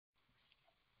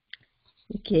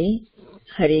Okay.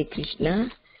 Hare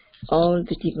Krishna. All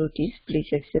the devotees, please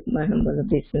accept my humble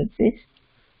obeisances.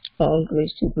 All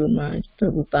glories to Guru Maharaj,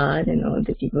 Prabhupada and all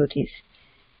the devotees.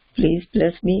 Please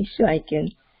bless me so I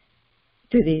can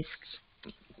do this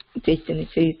Chaitanya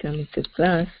Charitamrita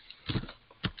class.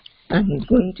 I'm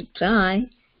going to try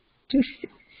to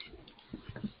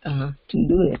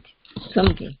do it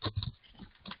someday.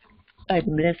 By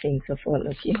the blessings of all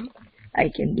of you, I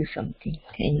can do something.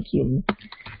 Thank you.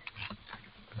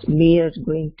 We are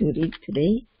going to read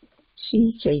today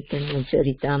Sri Chaitanya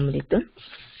Charitamrita,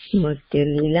 Madhya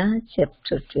Leela,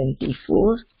 chapter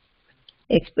 24,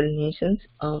 explanations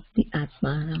of the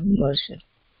Atmaram version.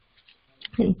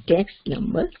 And text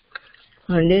number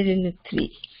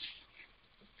 103.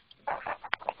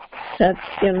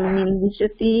 Satyam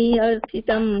vishati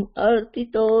arthitam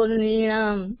arthito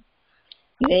nrinam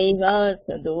naiva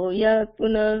sadoya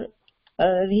punar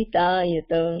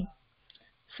arhitayata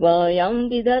swayam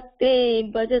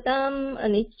vidatte bhajatam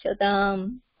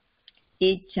anichchatam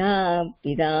ichha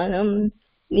pidanam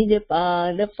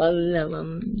nijapada pallavam.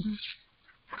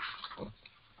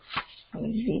 I will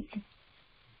read.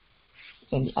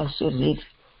 And I should read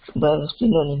the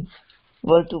synonyms.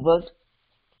 Word to word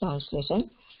translation.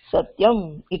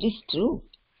 Satyam, it is true.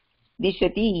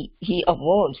 Dishati, he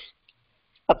awards.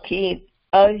 Akhet,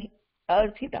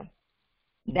 arthitam,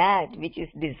 that which is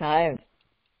desired.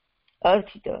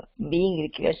 Arthita, being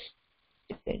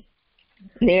requested.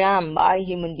 Niram, by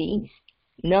human beings.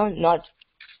 No, not.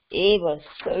 Eva,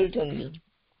 certainly.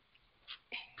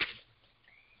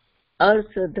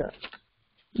 Arthada,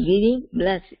 giving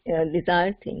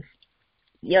desired things.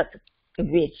 Yat,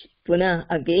 which. Puna,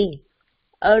 again.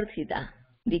 Arthita,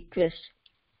 request.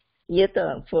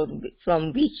 Yata,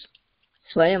 from which.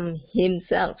 Swayam,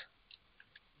 himself.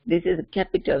 This is a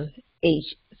capital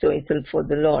H, so it's for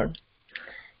the Lord.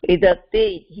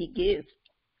 Idatte, he gives.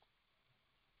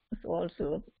 So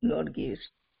also, Lord gives.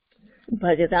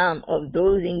 Bhajatam, of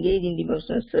those engaged in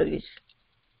devotional service.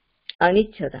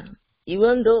 Anichchatam,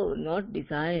 even though not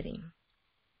desiring.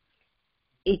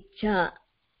 Ichha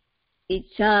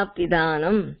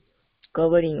pidanam,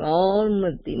 covering all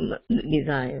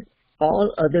desires,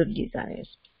 all other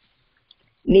desires.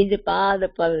 Nijapada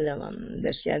pallavam,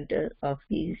 the shelter of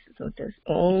his lotus,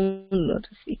 own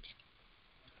lotus feet.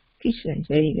 Krishna is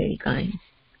very, very kind.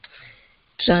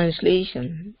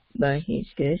 Translation by His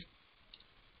Grace,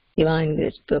 Divine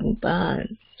Grace Prabhupada,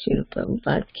 Srila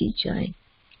Prabhupada Ki Jai.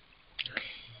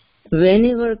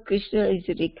 Whenever Krishna is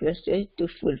requested to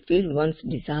fulfill one's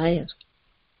desire,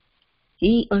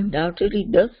 he undoubtedly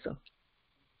does so.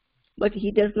 But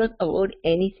he does not award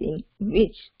anything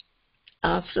which,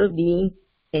 after being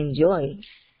enjoyed,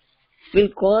 will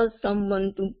cause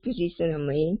someone to petition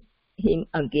him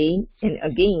again and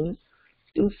again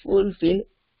to fulfill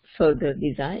further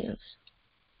desires.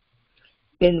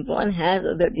 When one has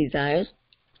other desires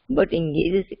but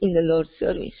engages in the Lord's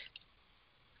service,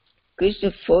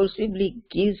 Krishna forcibly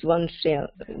gives one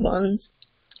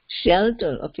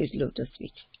shelter of his lotus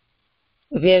feet,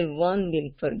 where one will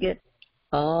forget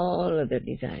all other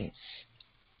desires.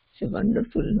 It's a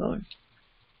wonderful Lord.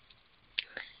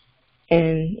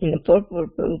 And in the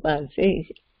purport, Prabhupada says,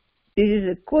 this is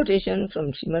a quotation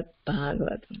from Srimad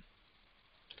Bhagavatam.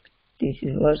 This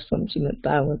is a verse from Srimad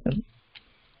Bhagavatam.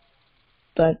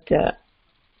 But,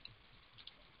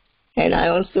 and I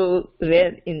also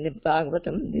read in the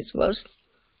Bhagavatam this verse,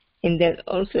 and that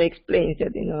also explains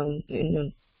that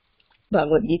in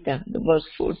Bhagavad Gita, the verse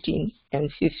 14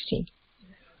 and 15.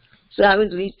 So I will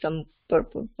read some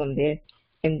purport from there,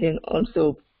 and then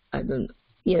also,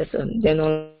 then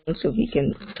also we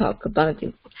can talk about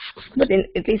it. But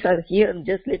at least here,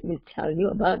 just let me tell you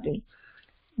about it.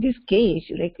 This case,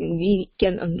 like we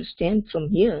can understand from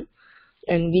here,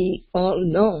 and we all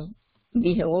know,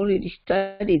 we have already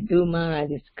studied Dhruva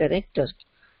Maharaj's character.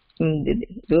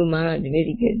 Dhruva Maharaj is a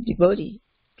very good devotee,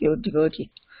 pure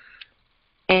devotee.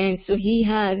 And so he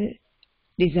had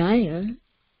desire,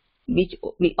 which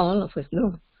we all of us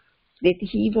know, that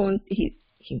he want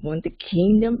the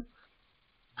kingdom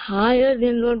higher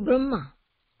than Lord Brahma.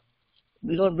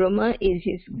 Lord Brahma is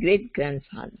his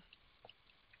great-grandfather.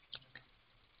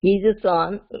 He is a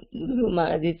son, Dhruva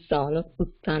Maharaj is son of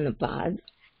Uttanapad.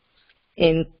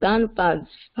 And Uttanapad's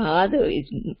father is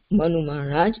Manu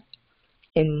Maharaj,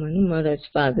 and Manu Maharaj's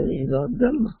father is Lord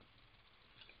Brahma.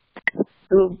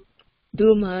 So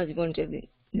Dhruva Maharaj wanted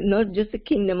not just the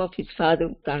kingdom of his father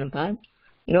Uttanapad,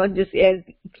 not just as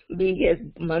big as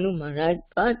Manu Maharaj,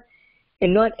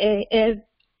 and not as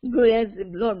good as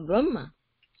Lord Brahma,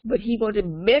 but he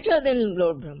wanted better than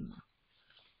Lord Brahma.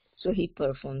 So he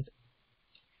performed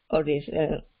all this,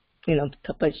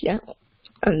 tapasya,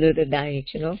 under the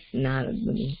direction of Narad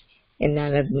Muni. And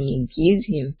Narad Muni gives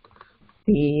him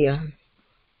the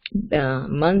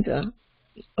mantra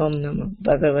Om Namo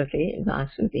Bhagavate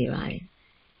Vasudevaya.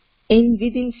 And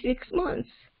within 6 months,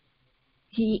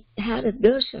 he had a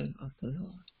darshan of the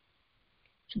Lord.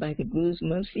 So by the Guru's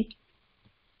mercy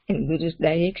and Guru's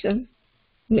direction,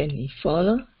 when we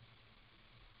follow,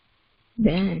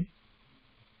 then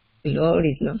the Lord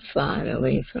is not far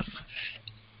away from us.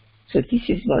 So this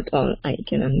is what all I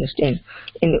can understand.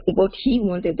 And what he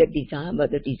wanted, the desire,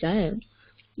 but the desire,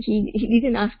 he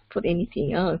didn't ask for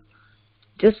anything else.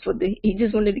 He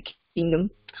just wanted the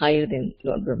kingdom higher than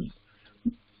Lord Brahma.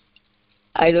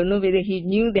 I don't know whether he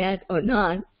knew that or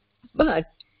not, but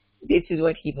this is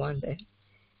what he wanted.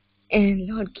 And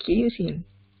Lord gives him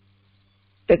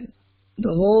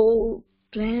the whole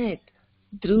planet,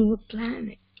 Dhruva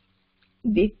planet.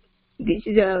 This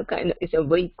is a kind of, it's a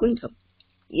Vaikuntha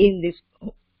in this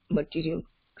material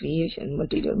creation,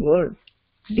 material world,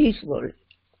 this world,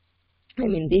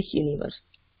 this universe.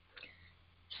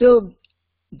 So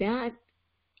that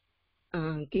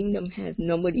kingdom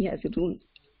nobody has ruled,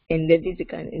 and that is a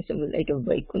kind of something like a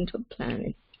Vaikuntha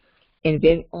planet. And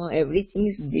when everything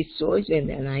is destroyed, when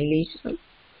the annihilation,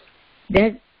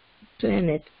 that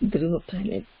planet, Dhruva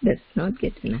planet, does not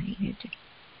get annihilated.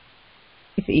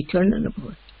 It's eternal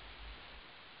abode.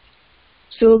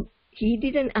 So he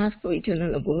didn't ask for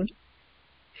eternal abode,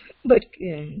 but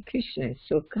Krishna is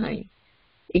so kind.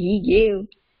 He gave.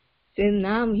 So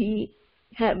now when he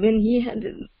had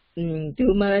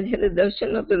Dhruva Maharaj had a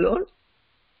darshan of the Lord,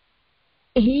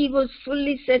 he was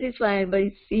fully satisfied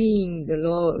by seeing the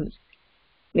Lord's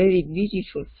very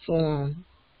beautiful form,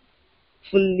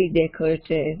 fully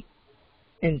decorated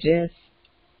and dressed,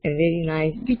 a very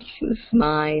nice, beautiful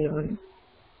smile on it.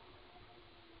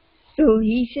 So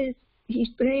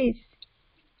he prays,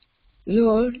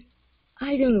 Lord,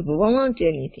 I don't want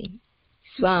anything.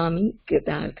 Swami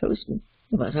Kritarthosmi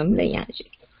Varam Layaja.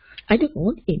 I don't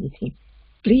want anything.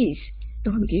 Please,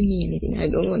 don't give me anything. I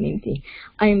don't want anything.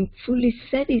 I am fully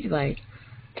satisfied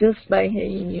just by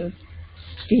having your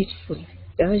beautiful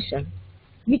darshan,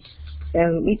 which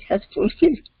has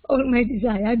fulfilled all my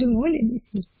desire. I don't want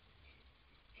anything.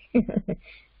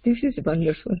 This is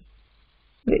wonderful.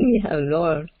 When we have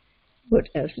Lord, what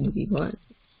else do we want?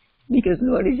 Because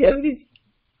Lord is everything.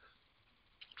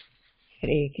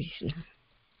 Hare Krishna.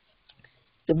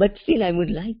 So, but still I would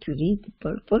like to read the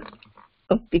purport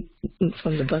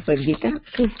from the Bhagavad Gita,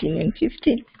 14 and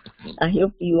 15. I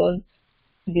hope you all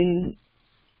will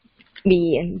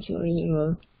be enjoying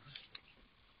or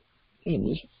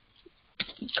maybe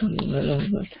coming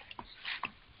along.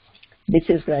 This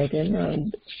is like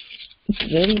a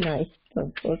very nice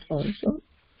purport also.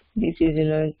 This is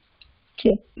in a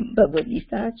Bhagavad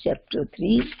Gita, chapter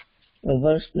 3,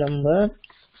 verse number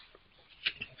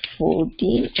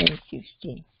 14 and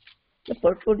 15. The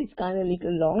purport is kind of a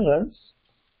little longer,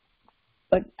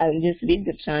 but I'll just read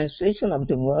the translation of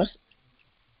the verse.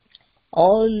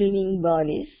 All living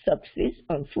bodies subsist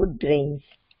on food grains,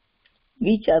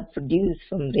 which are produced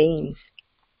from rains.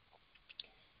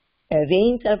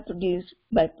 Rains are produced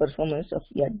by performance of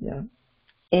yajna,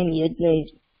 and yajna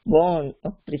is born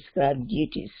of prescribed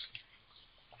duties.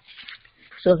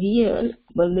 So here,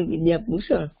 Baldev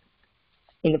Vidyabhushan,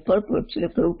 in the purport,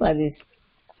 Srila Prabhupada is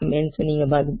mentioning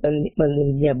about Baldev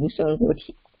Vidyabhushan, what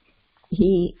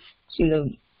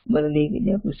Srila Baldev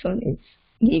Vidyabhushan is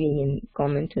giving in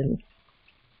commentary.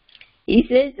 He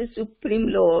says the Supreme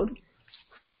Lord,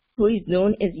 who is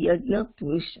known as Yajna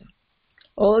Purusha,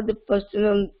 or the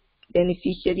personal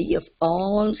beneficiary of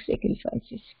all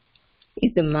sacrifices,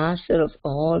 is the master of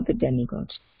all the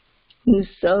demigods, who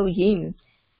serve him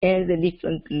as the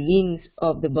different limbs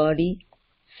of the body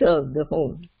serve the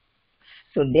whole.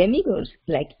 So demigods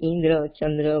like Indra,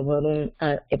 Chandra, Varun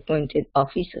are appointed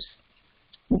officers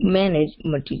who manage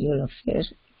material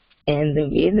affairs, and the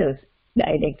Vedas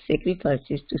direct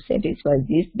sacrifices to satisfy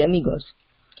these demigods,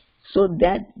 so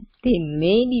that they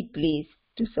may be pleased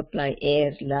to supply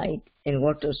air, light, and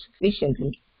water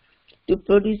sufficiently to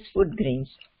produce food grains.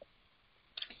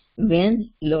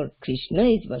 When Lord Krishna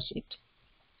is worshipped,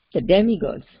 the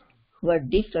demigods, who are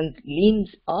different limbs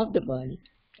of the body,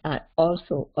 are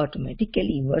also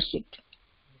automatically worshipped.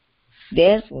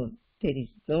 Therefore, there is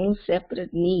no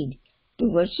separate need to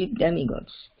worship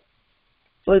demigods.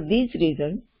 For this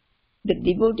reason, the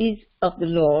devotees of the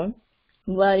Lord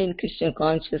who are in Krishna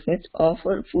consciousness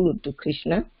offer food to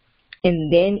Krishna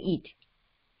and then eat.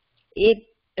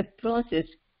 A process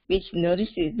which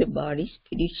nourishes the body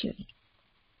spiritually.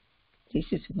 This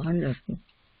is wonderful.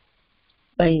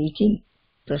 By eating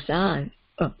prasad,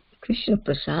 or Krishna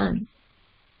prasad,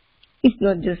 It's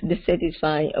not just to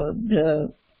satisfy our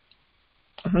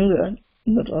hunger,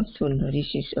 but also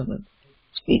nourishes our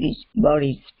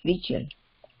body spiritual.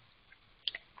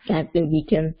 That way we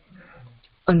can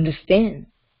understand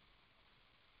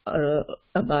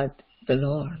about the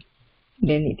Lord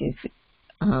when it is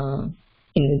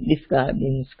described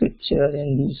in Scripture,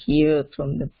 and we hear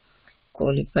from the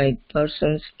qualified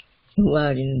persons who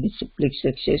are in disciplic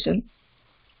succession,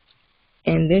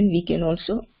 and then we can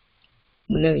also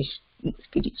nourish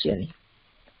spiritually.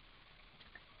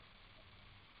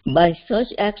 By such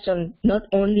action, not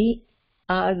only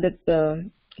are the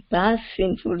past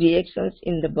sinful reactions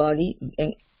in the body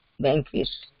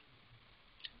vanquished,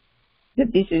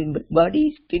 but this is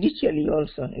body spiritually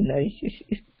also nourishes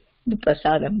the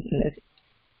prasadam.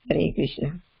 Hare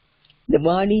Krishna. The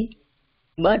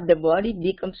body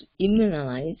becomes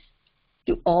immunized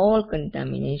to all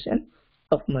contamination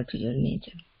of material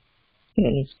nature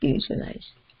when it's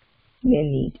spiritualized.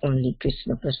 When we eat only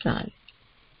Krishna prasad.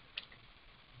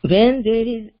 When there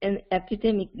is an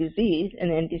epidemic disease,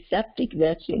 an antiseptic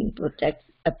vaccine protects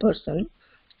a person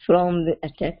from the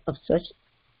attack of such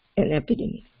an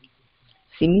epidemic.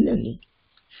 Similarly,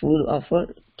 food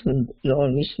offered to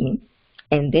Lord Vishnu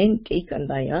and then taken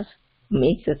by us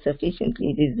makes us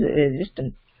sufficiently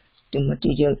resistant to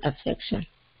material affection.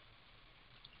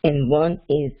 And one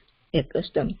is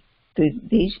accustomed to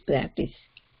this practice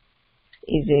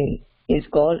is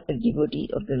called a devotee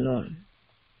of the Lord.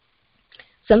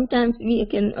 Sometimes we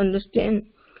can understand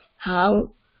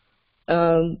how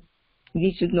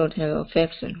we should not have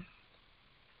affection.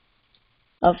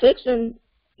 Affection,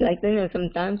 like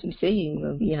sometimes we say,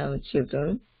 we have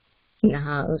children in the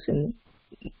house and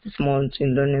small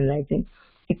children, and like that.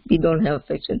 If we don't have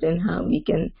affection, then how we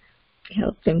can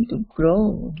help them to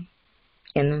grow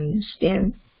and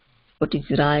understand what is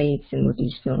right and what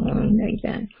is wrong, like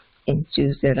that, and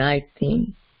choose the right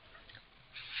thing.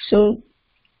 So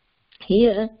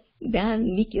here,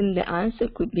 then the answer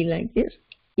could be like this: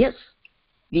 yes,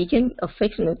 we can be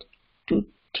affectionate to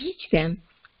teach them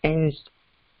and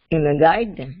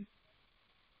guide them,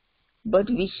 but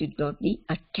we should not be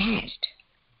attached.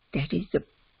 That is the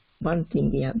one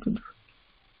thing we have to do.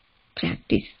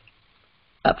 Practice.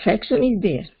 Affection is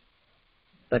there,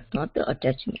 but not the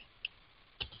attachment.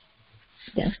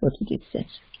 That's what it says.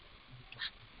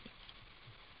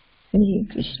 Hare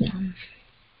Krishna.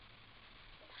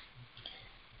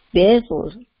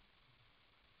 Therefore,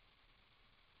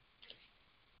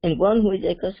 and one who is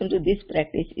accustomed to this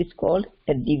practice is called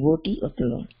a devotee of the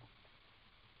Lord.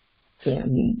 Yeah,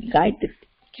 we guide the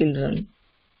children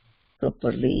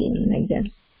properly and like that.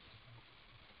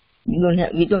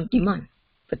 We don't demand,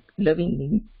 but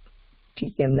lovingly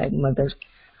teach them, like mothers.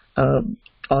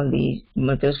 All the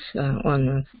mothers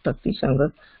on Bhakti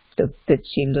Sangha, the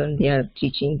children, they are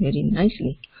teaching very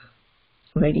nicely,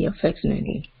 very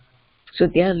affectionately. So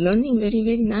they are learning very,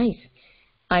 very nice.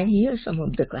 I hear some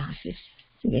of the classes.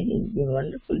 Very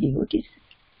wonderful devotees.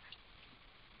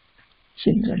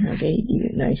 Children are very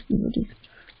nice devotees.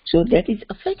 So that is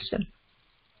affection.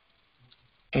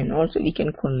 And also we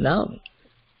can call love,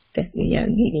 that we are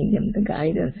giving them the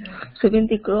guidance. So when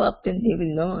they grow up, then they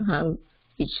will know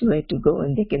which way to go,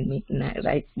 and they can make the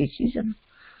right decision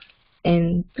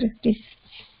and practice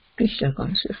Krishna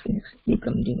consciousness,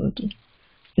 become devotee.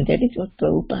 And that is what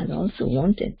Prabhupada also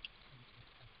wanted.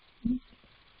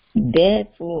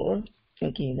 Therefore,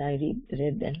 okay, I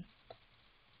read that.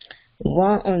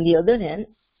 On the other hand,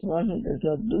 one who does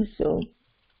not do so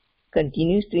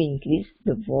continues to increase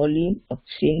the volume of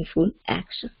sinful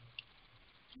action.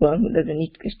 One who doesn't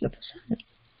eat Krishna prasad,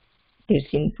 their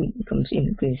sinful becomes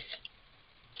increased.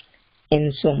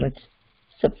 And so much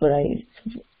surprise,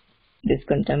 this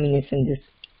contamination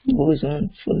just goes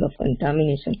on, full of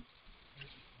contamination.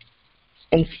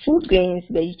 And food grains,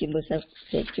 vegetables are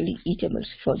actually eatables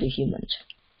for the humans.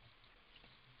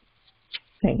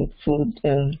 Like food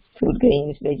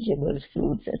grains, vegetables,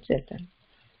 fruits, etc.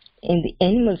 And the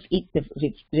animals eat the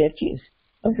refuse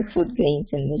of the food grains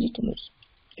and vegetables,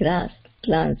 grass,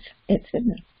 plants,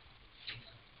 etc.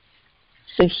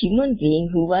 So human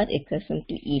beings who are accustomed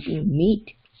to eating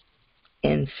meat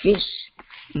and fish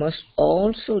must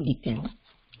also depend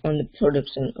on the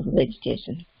production of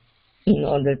vegetation in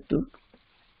order to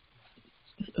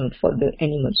for the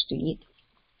animals to eat.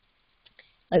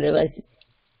 Otherwise,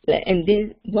 and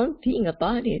there's one thing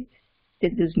about it,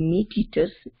 that those meat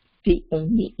eaters, they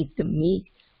only eat the meat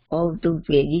of the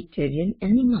vegetarian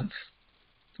animals.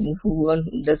 Who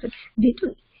doesn't, they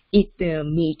don't eat the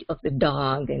meat of the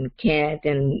dog and cat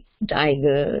and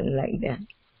tiger and like that.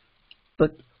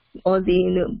 But all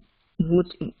the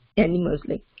animals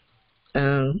like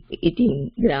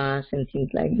eating grass and things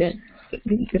like that,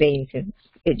 grains and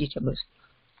vegetables.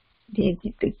 They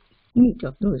eat the meat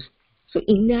of those. So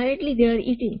indirectly they are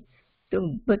eating.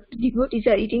 So, but devotees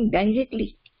are eating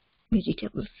directly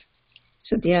vegetables.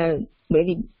 So they are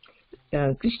very,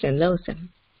 Krishna loves them.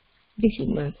 This is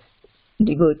my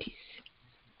devotees.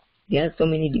 There are so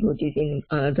many devotees in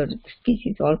other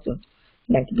species also.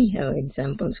 Like we have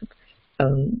examples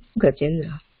of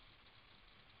Gajendra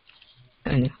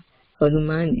and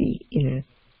Hanumanji in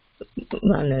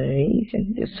Vanara,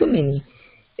 and there's so many,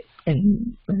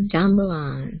 and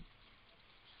Jambavan,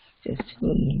 there's so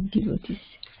many devotees.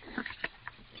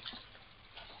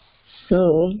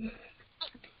 So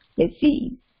let's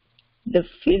see, the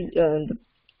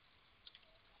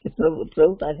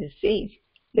Prabhupada says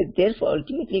that therefore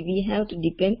ultimately we have to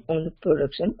depend on the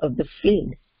production of the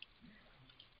field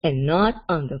and not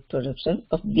on the production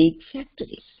of big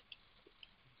factories.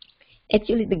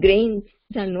 Actually, the grains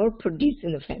are not produced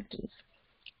in the factories.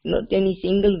 Not any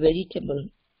single vegetable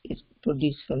is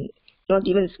produced from, not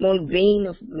even small grain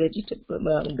of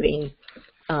vegetable grains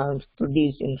are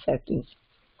produced in factories.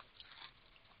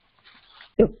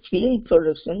 The field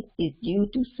production is due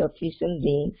to sufficient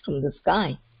rain from the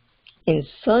sky, and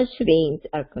such rains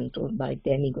are controlled by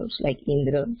demigods like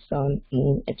Indra, sun,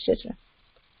 moon, etc.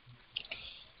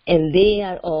 And they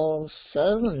are all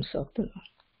servants of the Lord.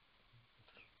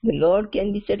 The Lord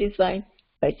can be satisfied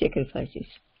by sacrifices.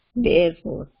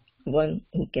 Therefore, one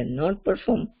who cannot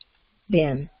perform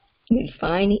them will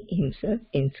find himself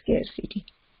in scarcity.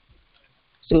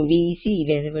 So we see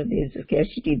whenever there is a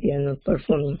scarcity, they are not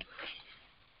performing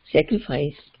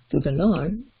sacrifice to the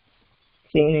Lord.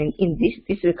 And in this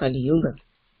is Kali Yuga.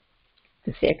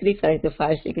 The sacrifice, the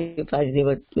fire sacrifice they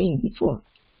were doing before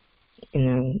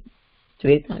in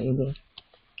Treta Yuga.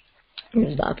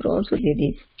 And Dapra also did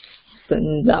it. So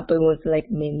Dapra was like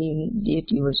mainly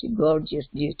deity worship, gorgeous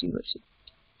deity worship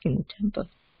in the temple.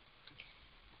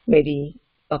 Very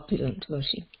opulent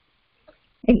worship.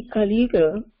 And Kali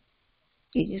Yuga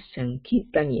is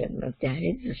Sankirtan Yagna, that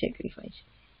is the sacrifice.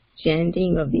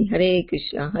 Chanting of the Hare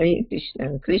Krishna,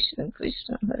 Krishna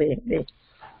Krishna, Hare Hare,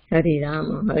 Hare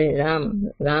Rama,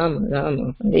 Rama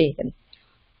Rama, Hare Hare.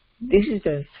 This is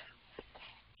the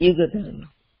Yuga Dharma.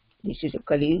 This is a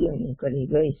Kali Yuga, and Kali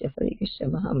Yuga is a Hare Krishna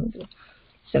Mahamantra,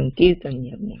 Sankirtan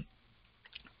Yagna.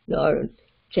 Lord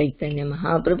Chaitanya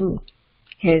Mahaprabhu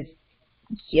has,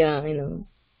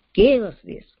 gave us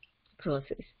this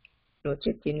process. Lord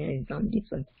Chaitanya is not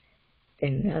different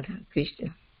than Radha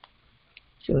Krishna.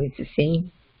 So it's the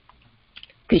same.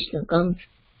 Krishna comes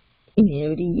in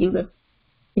every yuga.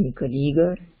 In Kali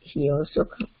Yuga, he also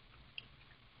comes.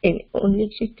 And only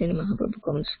Chaitanya Mahaprabhu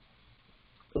comes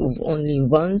only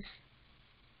once.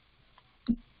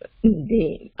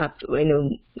 Day after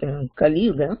Kali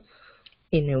Yuga,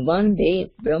 in a one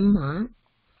day Brahma,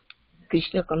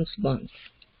 Krishna comes once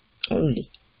only.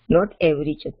 Not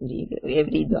every Chaturya,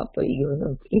 every Dwapara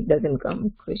Yuga, it doesn't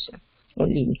come Krishna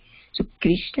only. So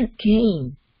Krishna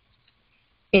came,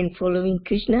 and following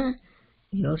Krishna,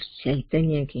 Lord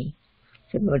Chaitanya came.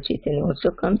 So Lord Chaitanya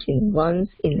also comes in once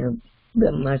in a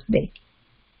Brahma's day.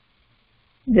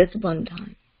 Just one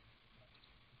time.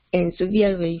 And so we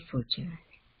are very fortunate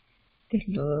that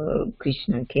Lord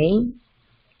Krishna came,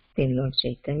 then Lord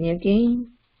Chaitanya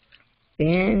came,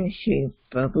 then Sri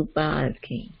Prabhupada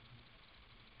came.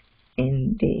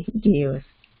 And they gave us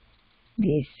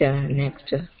this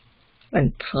nectar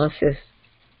and process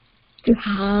to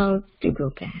how to go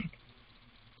back,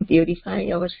 purify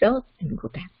ourselves and go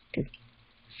back to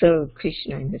serve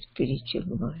Krishna in the spiritual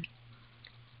world.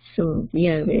 So we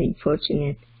are very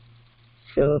fortunate.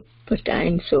 So, but I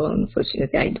am so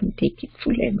unfortunate I don't take it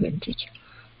full advantage.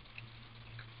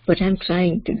 But I'm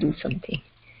trying to do something.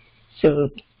 So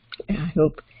I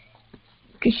hope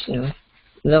Krishna,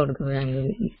 Lord Gauranga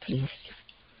will be pleased.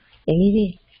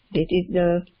 Anyway,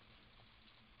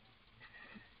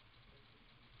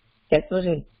 that was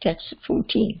in text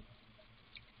 14.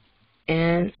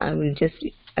 And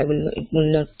it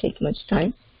will not take much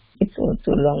time. It's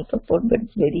also long purport, but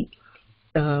it's very,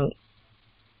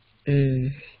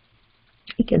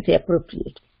 you can say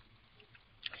appropriate.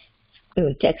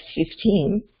 Text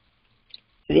 15,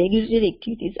 regular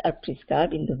activities are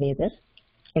prescribed in the Vedas,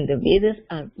 and the Vedas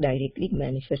are directly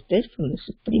manifested from the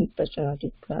Supreme Personality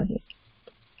of Godhead.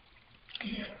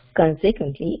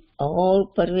 Consequently, all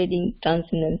pervading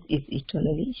transcendence is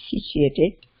eternally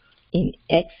situated in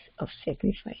acts of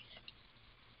sacrifice.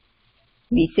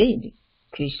 We said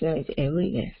Krishna is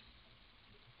everywhere,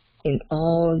 in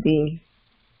all the...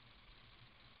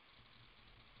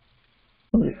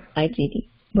 I'm reading.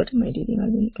 What am I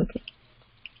reading? Okay.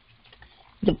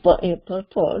 In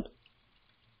purport,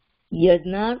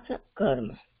 yajnartha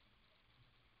karma,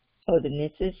 or the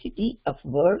necessity of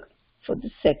work for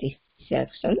the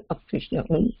satisfaction of Krishna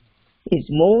only, is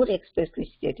more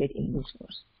expressly stated in this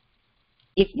verse.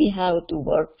 If we have to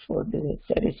work for the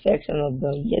satisfaction of the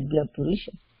Yajna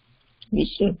Purusha,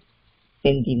 Vishnu,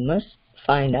 then we must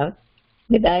find out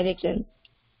the direction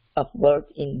of work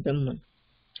in Brahman,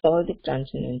 or the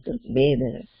transcendental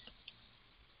Vedas.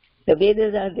 The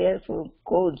Vedas are therefore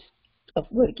codes of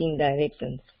working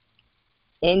directions.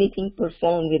 Anything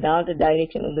performed without the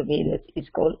direction of the Vedas is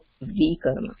called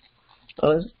vikarma,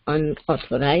 or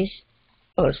unauthorized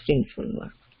or sinful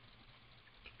work.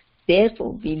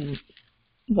 Therefore,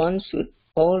 one should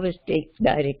always take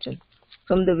direction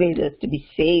from the Vedas to be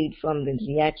saved from the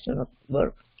reaction of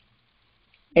work.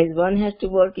 As one has to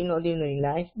work in ordinary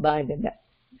life by the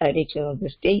direction of the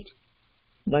state,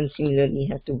 one similarly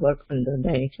has to work under the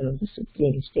direction of the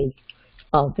Supreme State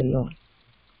of the Lord.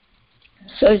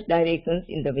 Such directions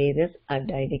in the Vedas are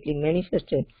directly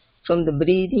manifested from the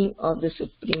breathing of the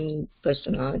Supreme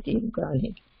Personality of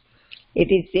Godhead.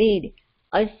 It is said,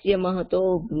 Asya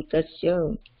Mahato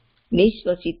Bhutasya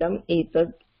Nishvasitam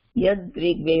Etad Yad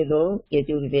Rigvedo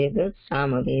Yajurveda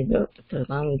Samaveda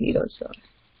Atharvangirasa.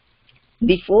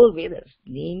 The four Vedas,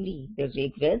 namely the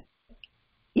Rigveda,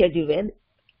 Yajurveda,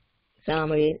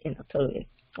 Samaveda and Atharvaveda,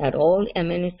 are all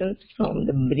emanations from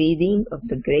the breathing of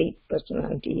the great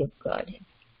personality of Godhead.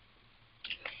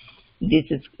 This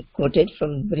is quoted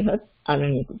from Brihad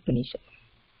Aranyaka Upanishad.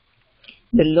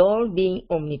 The Lord, being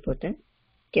omnipotent,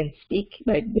 can speak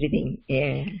by breathing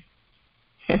air.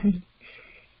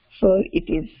 For it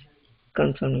is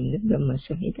confirmed in the Brahma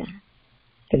Samhita.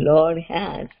 The Lord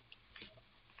has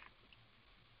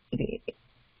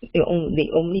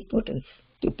the omnipotence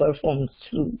to perform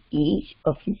through each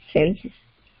of his senses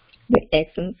the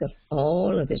actions of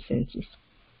all other senses.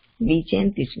 We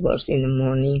chant this verse in the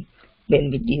morning when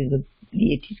we deal with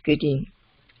deity's greeting.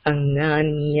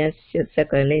 Angnanyasya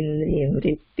sakalendriya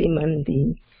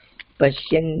vrittimanti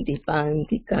pashyanti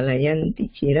panti kalayanti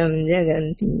chiram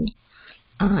jaganti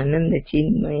ananda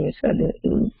chinmaya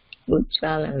sadhu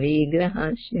uchala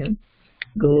vigrahasya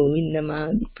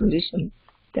govindamadi purusham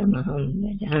tamaham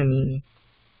bhajami.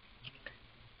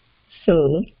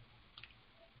 So,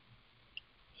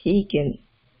 he can,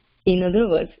 in other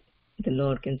words, the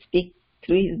Lord can speak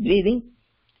through his breathing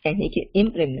and he can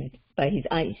impregnate by his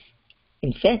eyes.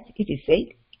 In fact, it is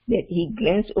said that he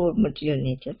glanced over material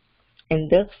nature and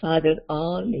thus fathered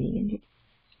all living entities.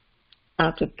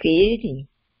 After creating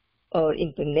or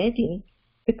impregnating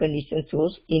the conditioned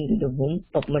souls into the womb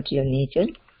of material nature,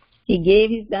 he gave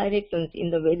his directions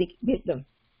in the Vedic wisdom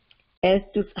as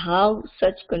to how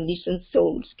such conditioned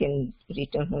souls can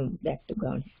return home back to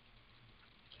God.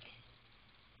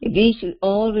 We should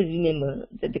always remember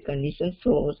that the conditioned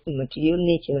souls in material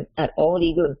nature are all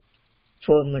eager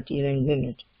for material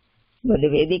enjoyment. But the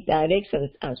Vedic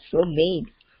directions are so made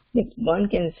that one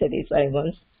can satisfy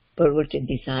one's perverted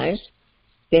desires,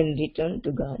 then return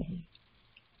to God,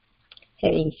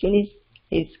 having finished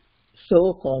his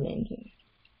so-called enjoyment.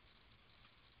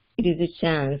 It is a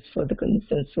chance for the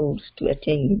conditioned souls to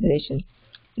attain liberation.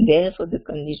 Therefore, the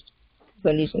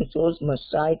conditioned souls must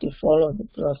try to follow the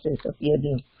process of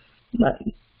yajna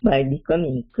by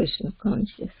becoming Krishna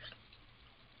conscious.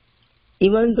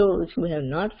 Even those who have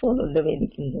not followed the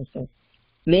Vedic instructions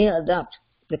may adopt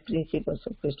the principles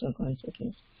of Krishna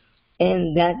consciousness,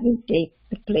 and that will take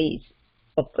the place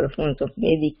of performance of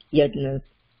Vedic yajnas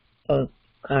or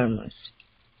karmas.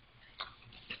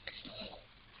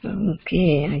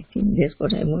 Okay, I think that's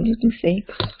what I wanted to say.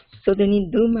 So then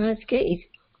in Dhruv Maharaj's case,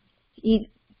 he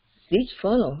did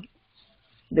follow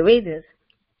the Vedas,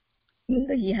 even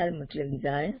though he had material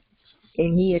desire,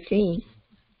 and he attained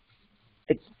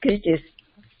the greatest.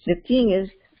 The thing is,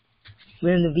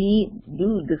 when we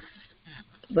do this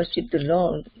worship the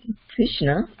Lord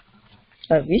Krishna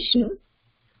or Vishnu,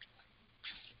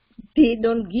 they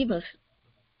don't give us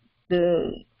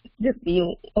that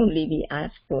we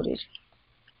ask for it.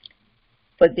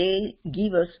 But they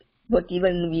give us what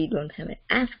even we don't have to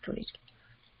ask for it.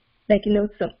 Like,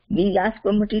 we ask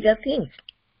for material things,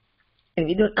 and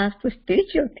we don't ask for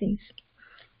spiritual things.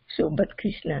 So, but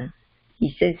Krishna,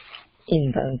 he says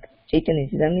in Chaitanya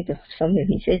Charitamrita, somewhere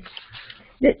he says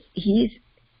that he is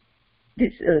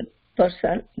this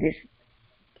person, this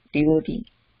devotee,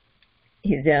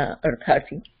 he's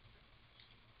arthati.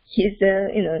 He's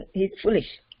foolish.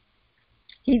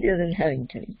 He doesn't have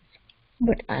intelligence.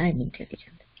 But I am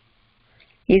intelligent.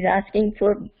 He's asking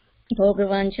for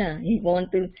Bhogavansha. He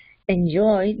wants to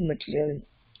enjoy material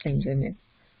enjoyment.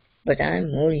 But I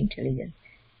am more intelligent.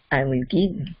 I will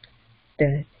give him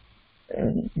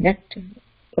the nectar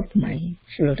of my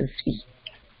lotus feet.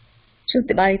 So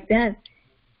by that,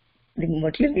 the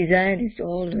material desire is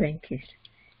all vanquished,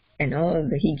 and all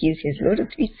the, he gives his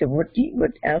lotus feet. So what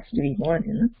else do we want?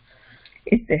 You know,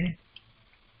 it's there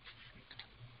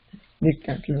with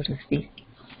that lotus feet.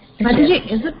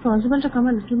 Madhya, is it possible to come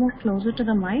a little more closer to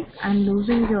the mic? I'm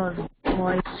losing your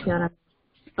voice here.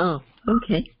 Oh,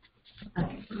 okay.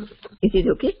 Is it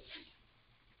okay?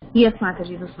 Yes,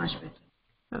 Mataji, that's much better.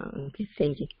 Oh, okay,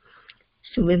 thank you.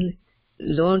 So when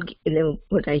Lord,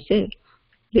 what I said,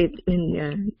 that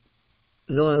when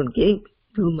Lord gave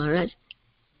Guru Maharaj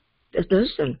the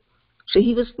darshan, so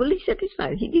he was fully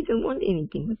satisfied. He didn't want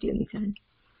anything material desire.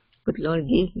 But Lord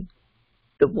gave him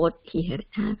what he had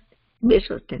asked,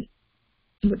 better than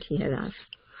what he had asked.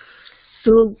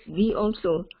 So we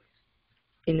also,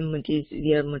 in the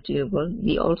material world,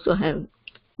 we also have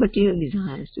material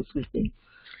desires to fulfill.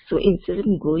 So instead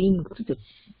of going to the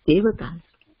devatas,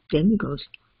 demigods,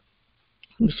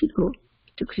 we should go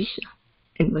to Krishna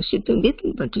and worship him with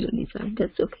material desire.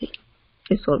 That's okay.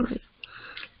 That's all right.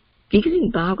 Because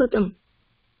in Bhagavatam,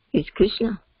 it's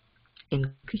Krishna. And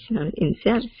Krishna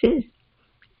himself says,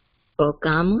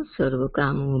 Akama sarva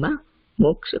kamo va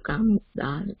moksha kamo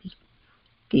dharati.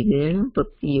 Tivrena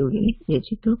bhakti yogini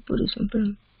yajito purusam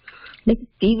pranam. Like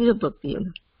Tivra bhakti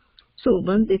yoga. So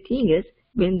one the thing is,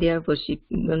 when they are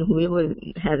worshipping, when whoever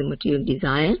has a material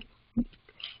desire,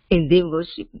 and they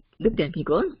worship the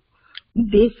demigod,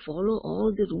 they follow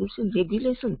all the rules and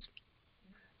regulations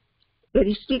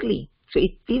very strictly. So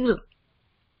it's Tivra.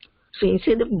 So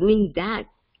instead of doing that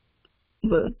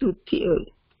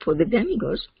for the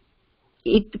demigods,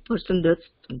 if the person does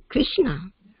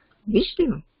Krishna,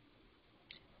 Vishnu,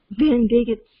 then they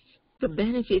get the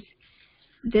benefits.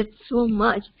 That's so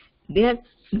much that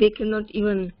they cannot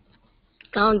even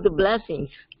count the blessings.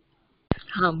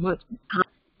 How much, how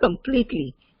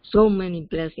completely, so many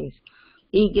blessings.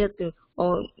 He gets,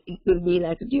 or it will be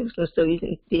like a devotional service,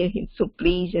 and he's so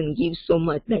pleased and gives so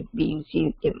much. Like we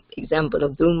see the example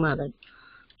of Dhruv Maharaj.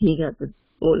 He got the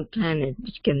whole planet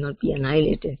which cannot be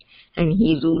annihilated, and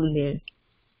he ruled there.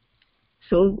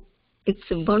 So it's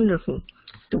wonderful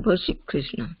to worship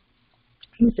Krishna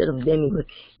instead of demigod.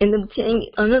 And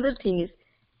another thing is,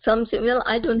 some say, well,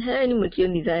 I don't have any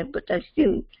material desire, but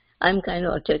I'm kind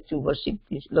of attached to worship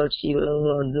this Lord Shiva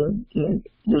or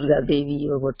Durga Devi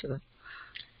or whatever,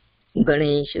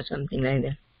 Ganesh or something like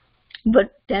that.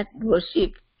 But that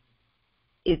worship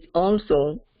is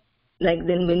also, like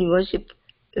then when you worship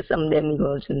some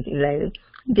demigods and things like that,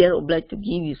 they are obliged to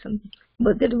give you something.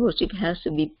 But that worship has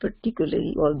to be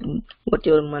particularly, or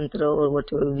whatever mantra or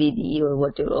whatever vidhi or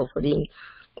whatever offering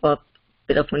or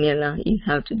paraphernalia you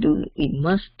have to do, you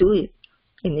must do it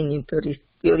in a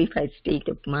purified state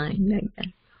of mind like that.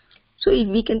 So if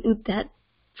we can do that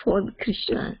for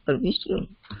Krishna or Vishnu,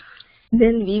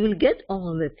 then we will get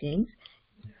all the things,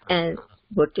 and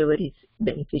whatever is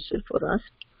beneficial for us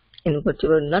and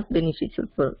whatever not beneficial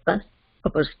for us,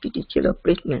 our spiritual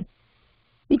upliftment.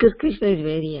 Because Krishna is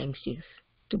very anxious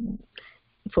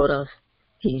for us.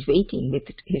 He is waiting with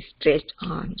his stretched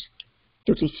arms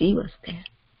to receive us there.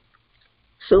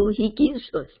 So he gives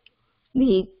us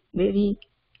the very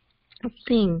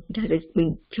thing that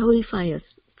will purify us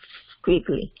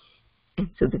quickly, and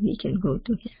so that we can go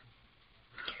to him.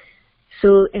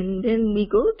 So, and then we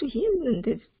go to him, and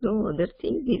there's no other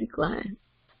thing we require.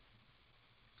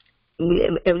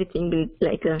 Everything will be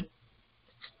like a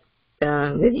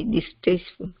very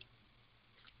distasteful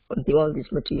for all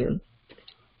this material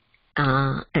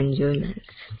enjoyments.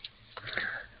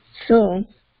 So,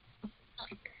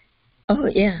 oh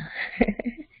yeah,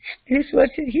 this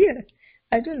verse is here.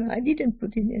 I don't know, I didn't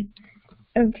put it in.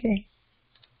 Okay.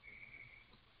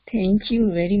 Thank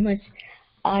you very much.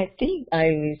 I think I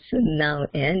will now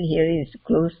end. Here is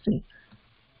close to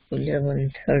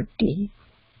 11:30.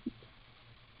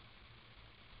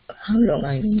 How long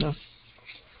I don't know.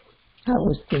 I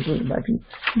was thinking about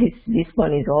it. This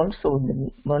one is also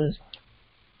the one.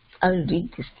 I will read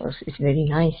this verse. It's very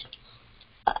nice.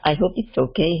 I hope it's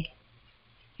okay.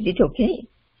 Is it okay?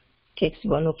 Text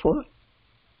 104?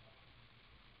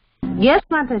 Yes,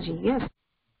 Mataji, yes.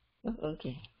 Oh,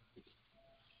 okay.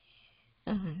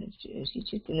 Sri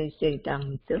Chaitanya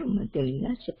Charitamrita, Madhya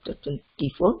Lila, chapter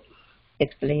 24,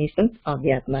 explanation of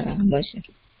the Atma-Rahamasa.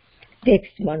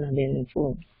 Text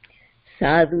 104.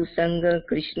 Sadhu Sangha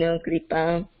Krishna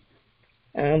Kripa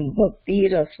Bhakti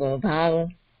Rasvabhava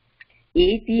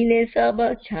Etine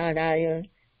Saba Chadaya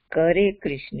Kare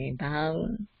Krishna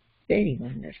Bhava. Very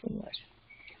wonderful verse.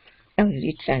 I will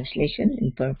read translation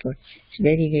and purport. It's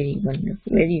very, very wonderful,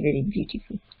 very, very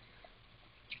beautiful.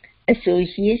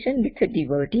 association with a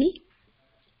devotee,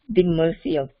 the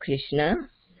mercy of Krishna,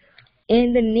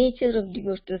 and the nature of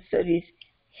devotional service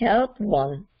help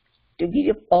one to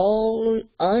give up all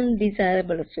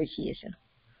undesirable association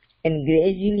and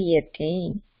gradually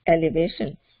attain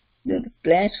elevation to the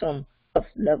platform of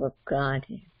love of God.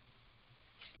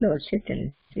 Lord Chaitanya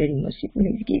is very merciful,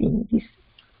 is giving this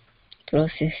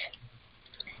process.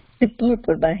 The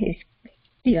purport by His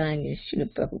Divine Srila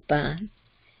Prabhupada.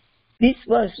 This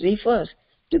verse refers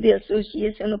to the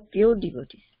association of pure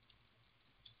devotees.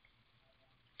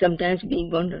 Sometimes we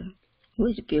wonder, who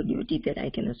is a pure devotee that I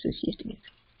can associate with?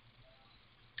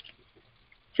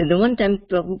 So the one time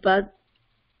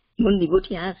one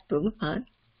devotee asked Prabhupada,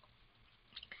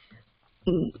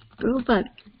 Prabhupada,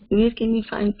 where can we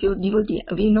find pure devotee?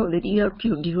 We know that you are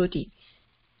pure devotee.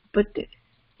 But,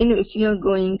 if you are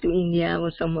going to India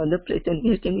or some other place, then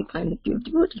where can we find a pure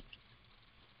devotee?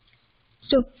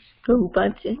 So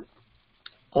Prabhupada said,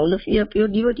 all of you are pure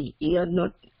devotee. You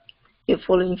are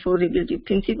following four regulative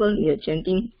principles. You are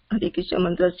chanting Hare Krishna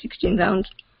mantra 16 rounds,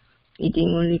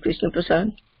 eating only Krishna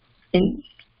prasad, and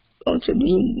also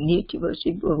doing deity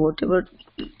worship or whatever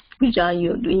puja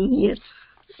you are doing here,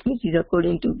 which is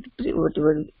according to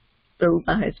whatever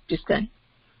Prabhupada has prescribed.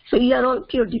 So you are all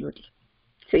pure devotees.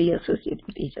 So you associate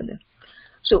with each other.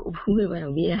 So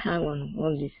whoever we have on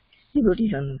all these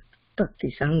devotees on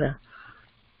Bhakti Sangha,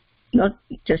 not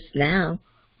just now,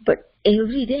 but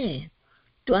every day,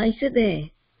 twice a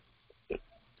day,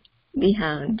 we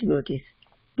have devotees.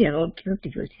 They are all pure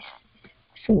devotees.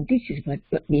 So this is what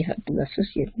we have to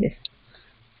associate with,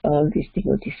 all these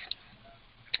devotees.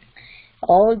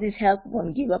 All this help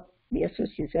one give up the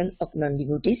association of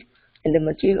non-devotees, and the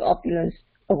material opulence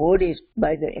avoided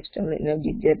by the external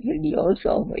energy, that will be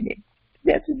also avoided.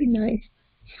 That will be nice.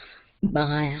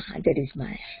 Maya, that is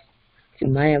Maya. So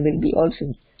Maya will be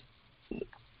also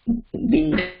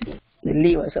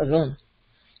leave us alone.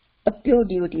 A pure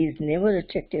devotee is never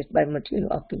attracted by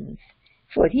material opulence,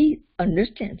 for he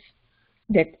understands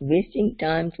that wasting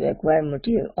time to acquire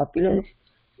material opulence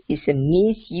is a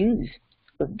misuse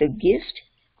of the gift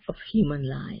of human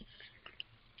life.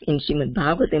 In Srimad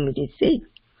Bhagavatam it is said,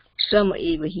 Shrama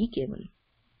eva hi kevalam.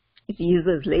 It's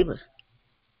useless labor.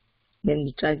 When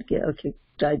we try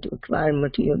to acquire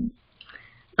material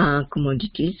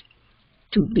commodities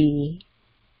to be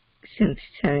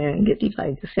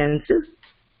gratify the senses,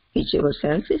 whichever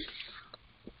senses,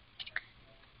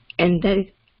 and that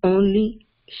is only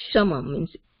Shama,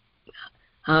 means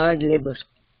hard labor.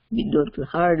 We do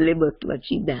hard labor to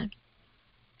achieve that.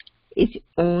 It's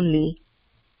only,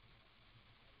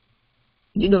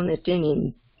 we don't attain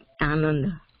in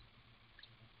Ananda.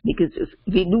 Because if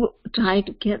we do try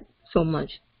to get so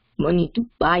much money to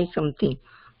buy something,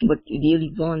 but we really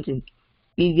want it,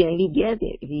 we really get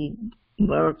it. We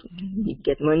work, we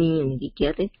get money and we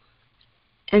get it.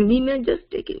 And we may just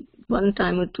take it one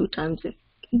time or two times.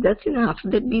 That's enough.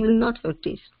 That we will not have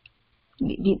taste.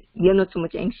 We are not so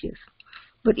much anxious.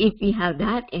 But if we have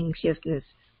that anxiousness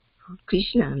for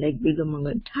Krishna, like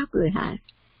Bigamangal Thakur had,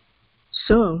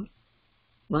 so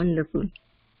wonderful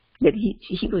that he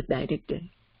was directed.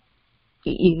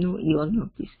 You all know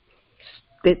this.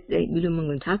 That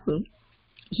Bigamangal Thakur,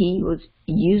 he was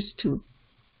used to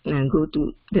go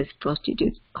to this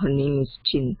prostitute. Her name is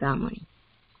Chintamani.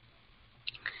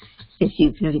 And she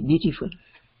is very beautiful.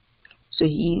 So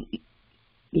he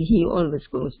always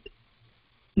goes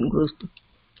to.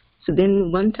 So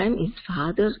then one time his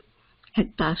father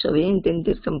had passed away, and then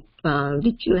there's some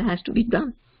ritual has to be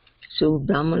done. So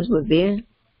Brahmins were there,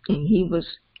 and he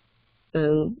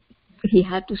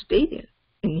had to stay there.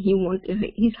 And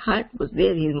his heart was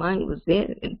there, his mind was there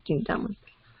in Chintamani.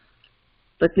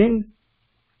 But then,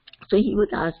 so he was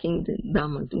asking the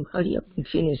Brahman to hurry up and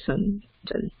finish some.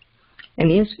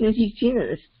 And as soon as he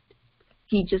finished,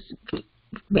 he just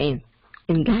went.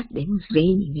 And that day was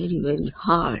raining very, very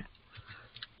hard.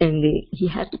 And he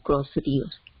had to cross the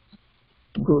river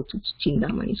to go to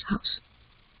Chindamani's house.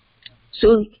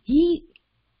 So it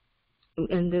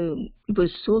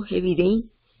was so heavy rain,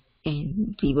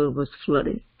 and the river was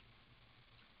flooded.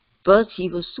 But he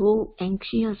was so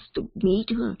anxious to meet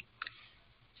her.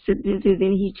 So then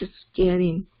he just scared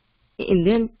him. And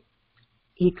then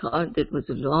he thought there was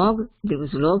a log,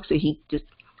 so he just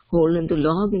hold on the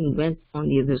log and went on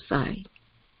the other side.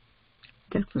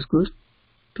 That was good.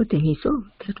 But then he saw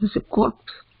that was a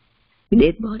corpse, a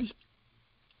dead body.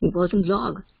 It wasn't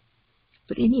log.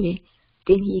 But anyway,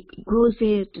 then he goes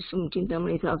there to some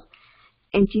Chintamani's house,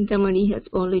 and Chintamani has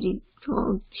already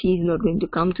thought she's not going to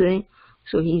come today,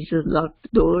 so he just locked the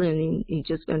door, and then he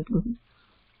just went to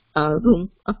our room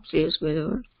upstairs,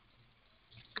 wherever.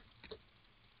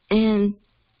 And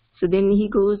so then he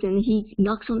goes and he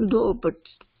knocks on the door, but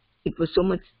it was so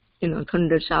much,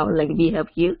 thunder shower like we have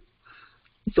here,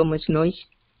 so much noise,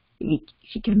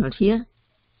 she cannot hear.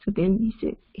 So then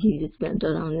he just went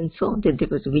around and saw that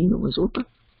the window was open.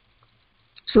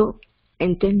 So,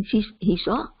 and then he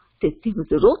saw that there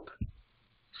was a rope.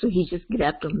 So he just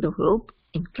grabbed on the rope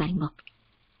and climbed up.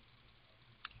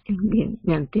 And then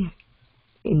went there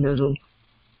in the room.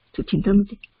 So Chintamani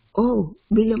said, "Oh,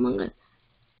 Bilamanga,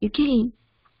 you came.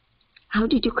 How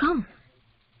did you come?"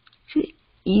 See,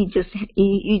 you just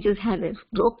had a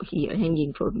rope here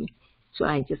hanging for me. So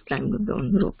I just climbed up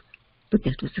on the rope. But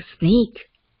that was a snake.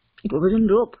 It wasn't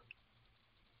rope.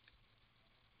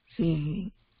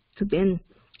 See, so then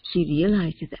she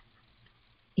realized that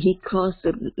he crossed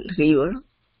the river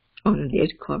on a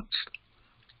dead corpse.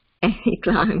 And he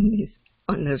climbed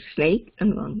on a snake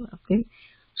and on him.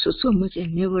 So much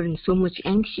endeavor and so much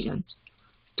anxiety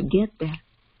to get there.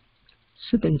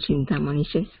 So then Chintamani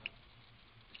says,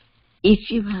 if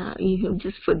you have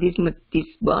just for this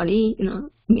body,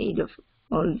 made of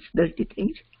all these dirty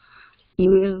things, you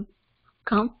will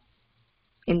come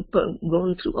and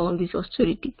go through all this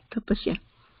austerity, tapasya,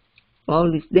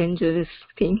 all this dangerous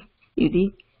thing you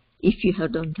did. If you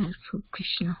have done that for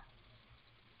Krishna,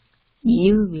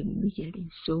 you will be getting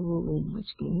so much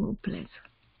more pleasure.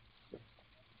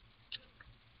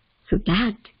 So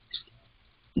that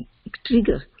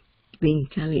triggers the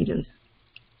intelligence.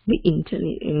 The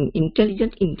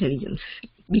intelligent intelligence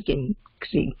became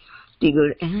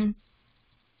triggered, and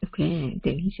okay,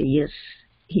 then he said yes.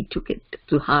 He took it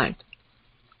to heart,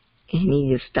 and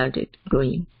he just started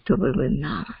going toward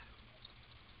Vrindavan.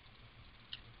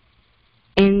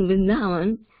 And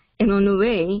Vrindavan, and on the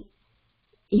way,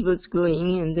 he was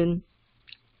going, and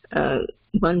then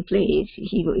one place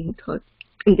he thought,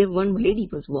 and then one lady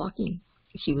was walking.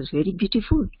 She was very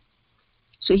beautiful,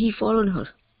 so he followed her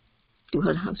to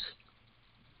her house.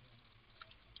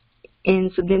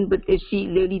 And so then, but she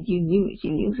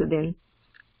knew, so then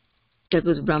that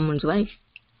was Brahman's wife.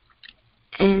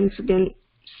 And so then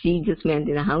she just went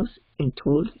in the house and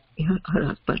told her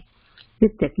husband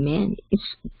that man is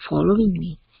following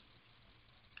me.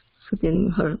 So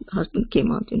then her husband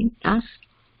came out and asked,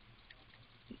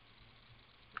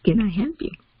 "Can I help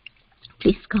you?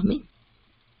 Please come in.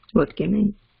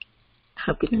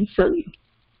 How can I serve you?"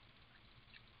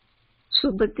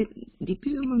 So, but the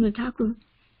Bilamanga Thakur,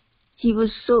 he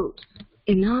was so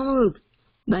enamored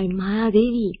by Maya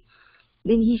Devi.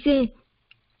 Then he said,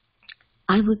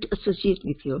 "I would associate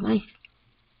with your wife."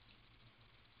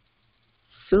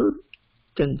 So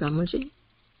then Brahma said,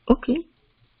 "Okay,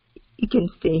 you can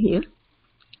stay here.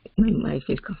 My wife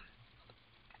will come."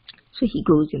 So he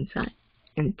goes inside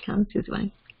and tells his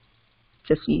wife,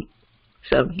 just be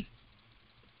serving.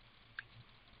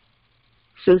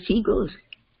 So she goes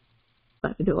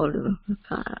by the order of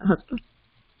her husband.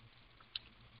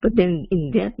 But then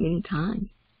in that meantime,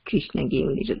 Krishna gave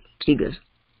a little trigger.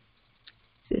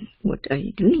 Said, "What are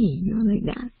you doing?" Like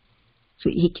that. So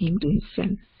he came to his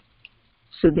sense.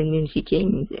 So then when she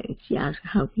came, she asked,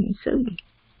 "How can you serve me?"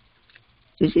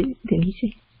 So then he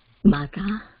said,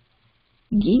 "Mata,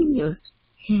 give your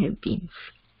hairpins."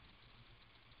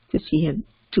 So she had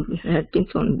two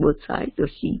hairpins on both sides, so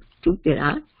she took their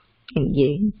heart and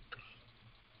gave him.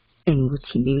 And what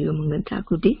Bilamanga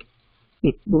Thakur did,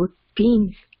 with both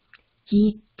pins,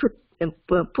 he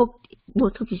poked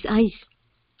both of his eyes.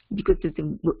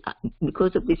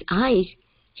 Because of his eyes,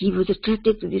 he was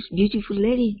attracted to this beautiful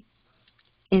lady.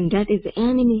 And that is the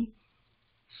enemy.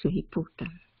 So he poked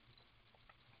them.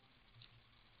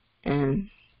 And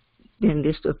then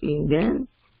rest of him, then,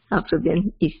 after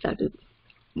then, he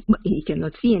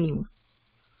cannot see anymore.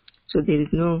 So there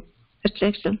is no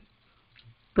attraction.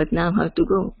 But now how to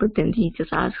go? But then he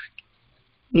just asked,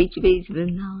 which way is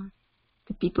Vrindavan?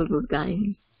 The people would guide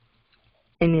him.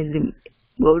 And at the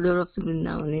border of the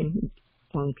Vrindavan,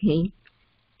 one came,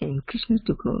 and Krishna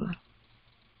took over.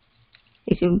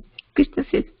 Krishna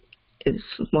said, as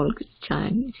a small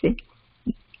child, he said,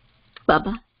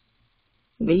 "Baba,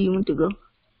 where you want to go?"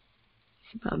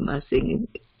 Baba saying,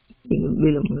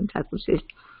 Bilamanga Thakur says,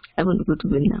 "I want to go to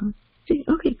Vrindavan." He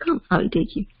said, "Okay, come, I'll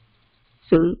take you."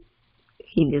 So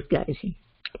he just guides him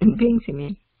and brings him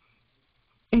in.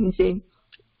 And he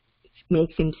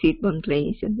makes him sit one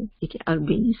place and he says, "I'll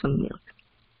bring you some milk."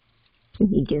 So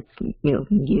he gets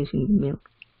milk and gives him the milk.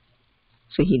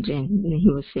 So he drank and he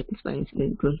was satisfied. It's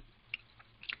very good.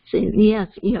 So yes,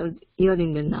 you're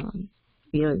in Vrindavan.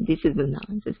 This is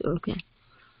Vrindavan. So okay.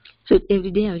 So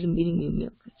every day I was bringing you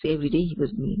milk. So every day he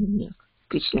was bringing me milk.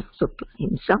 Krishna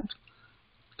himself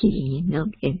giving me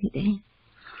milk every day.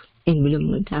 And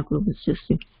Bilamanga Thakur was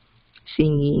just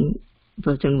singing,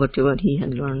 person whatever he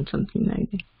had learned, something like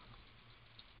that.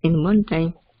 And one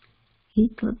time he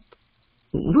thought,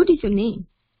 what is your name?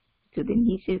 So then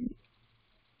he said,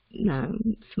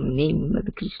 some name,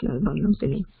 but Krishna, I don't know the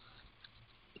name,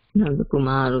 Nanda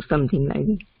Kumar or something like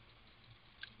that.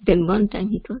 Then one time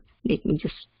he thought, let me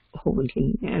just hold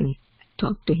him and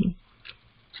talk to him.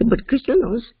 So, but Krishna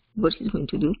knows what he's going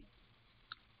to do.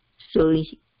 So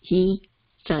he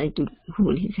tried to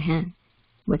hold his hand,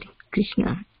 but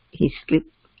Krishna, he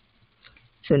slipped.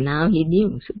 So now he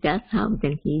knew. So that's how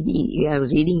then we are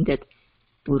reading that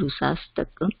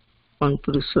Purusastaka on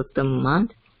Purushottam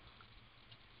Mad,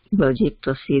 Vaje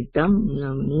Prasiddham,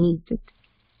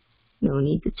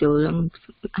 Navnita Cholam,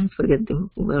 I forget the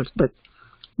words, but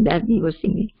that we were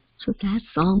singing. So that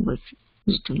song was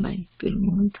written by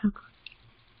Pirmohan Thakur.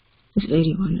 It's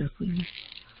very wonderful.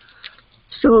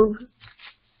 So,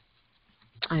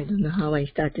 I don't know how I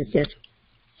started that,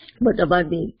 but about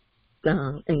the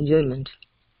enjoyment,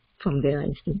 from there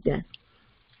I did that.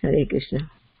 Hare Krishna.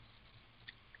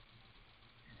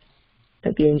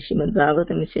 Again, Srimad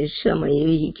Bhagavatam says, Shrama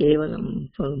evi kevalam,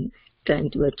 for trying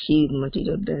to achieve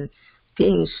material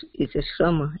things, it's a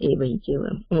Shrama evi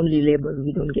kevalam, only labor,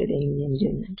 we don't get any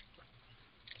enjoyment.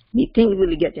 We think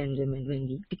we'll get enjoyment when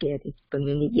we get it, but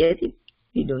when we get it,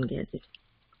 we don't get it.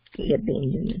 We get the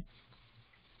enjoyment.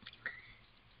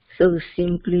 So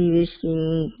simply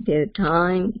wasting their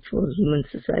time for human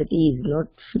society is not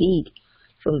freed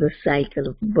from the cycle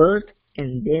of birth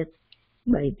and death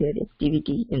by their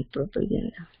activity and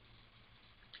propaganda.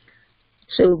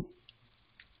 So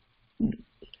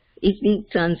if we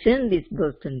transcend this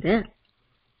birth and death,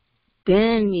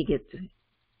 then we get a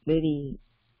very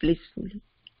blissful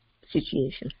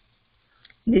situation.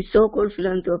 These so-called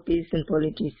philanthropists and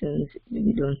politicians,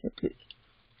 we don't have to.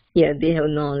 Yeah, they have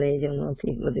knowledge and all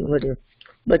things, whatever.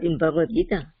 But in Bhagavad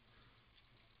Gita,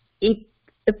 if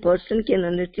a person can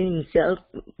understand himself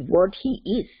what he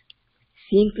is,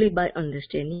 simply by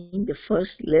understanding the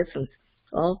first lessons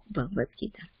of Bhagavad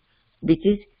Gita, which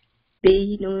is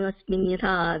Tehino asmin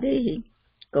yatha dehi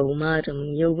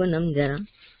kaumaram yauvanam jara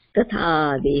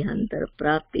tatha dehantar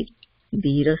prapti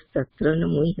dhiras tatra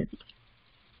namuhyati.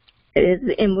 As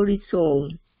the embodied soul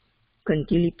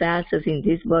continually passes in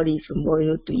this body from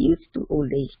boyhood to youth to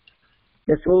old age,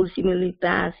 the soul similarly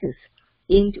passes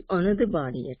into another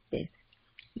body at death.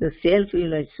 The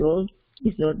self-realized soul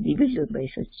is not bewildered by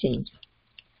such change.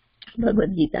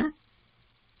 Bhagavad Gita,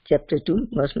 chapter 2,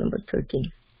 verse number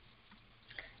 13.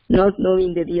 Not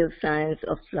knowing the real science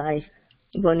of life,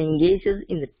 one engages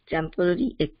in the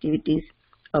temporary activities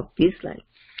of this life,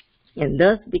 and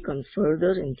thus becomes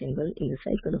further entangled in the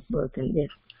cycle of birth and death.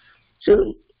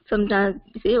 So sometimes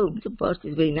we say, oh, the birth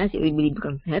is very nice, everybody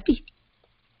becomes happy.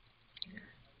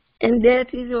 And death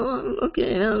is, oh,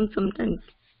 okay, well, sometimes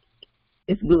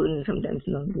it's good and sometimes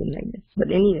not good like that. But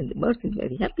anyway, the birth is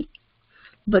very happy.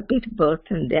 But with birth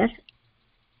and death,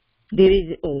 there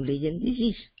is old age and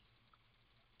disease.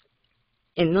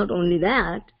 And not only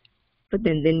that, but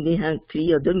then we have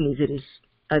three other miseries: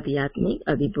 Adhyatmic,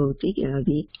 Adhibhautik, and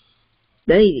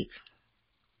Adhidaivik.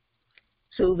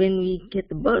 So when we get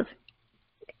the birth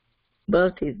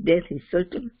is, death is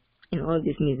certain, and all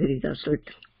these miseries are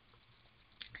certain.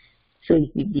 So if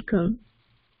we become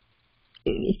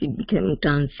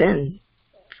transcend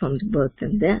from the birth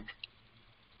and death,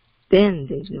 then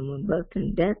there is no more birth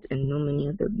and death and no many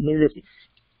other miseries.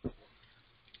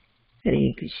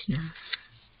 Hare Krishna.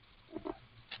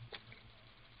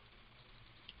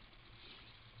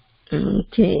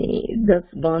 Okay, thus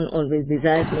one always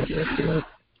desires material,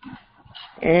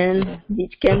 and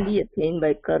which can be attained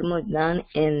by karma, jnana,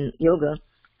 and yoga.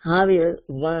 However,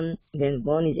 when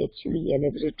one is actually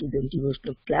elevated to the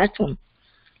devotional platform,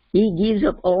 he gives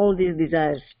up all these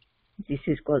desires. This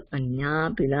is called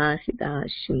anya vilasita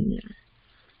shunya,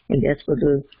 and that's what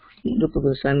the Rupa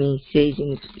Goswami says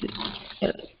in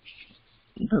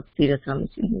Bhakti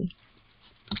Rasamrita.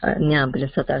 Anya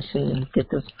vilasita shunya,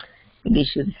 that we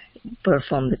should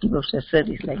perform the devotional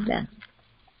service like that.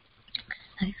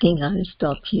 I think I will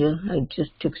stop here. I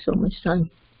just took so much time.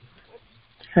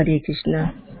 Hare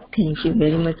Krishna. Thank you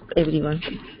very much, everyone.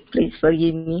 Please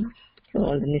forgive me for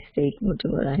all the mistakes,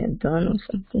 whatever I have done or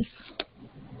something.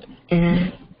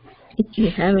 And if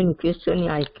you have any question,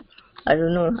 I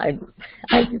don't know.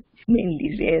 I just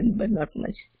mainly read, but not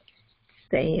much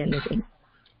say anything.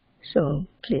 So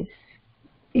please,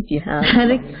 if you have,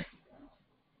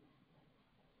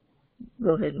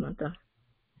 go ahead, Mata.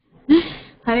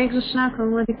 Hare Krishna,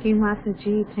 Kaumodaki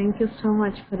Mataji, thank you so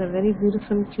much for a very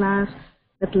beautiful class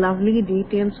with lovely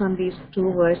details on these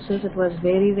two verses. It was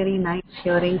very, very nice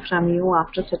hearing from you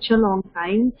after such a long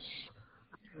time.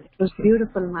 It was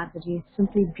beautiful, Mataji.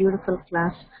 Simply beautiful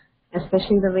class,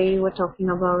 especially the way you were talking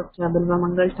about Bilva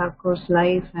Mangal Thakur's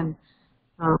life and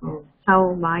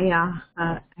how Maya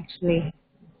actually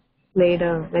played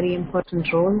a very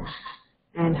important role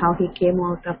and how he came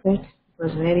out of it. It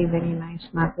was very, very nice,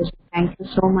 Mataji. Thank you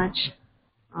so much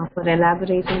for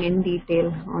elaborating in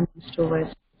detail on these two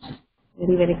verses.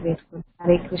 Very, very grateful.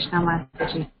 Hare Krishna,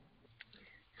 Mataji.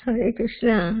 Hare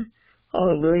Krishna.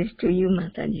 All glories to you,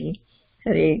 Mataji.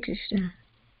 Hare Krishna.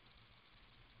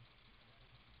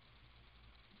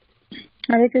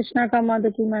 Hare Krishna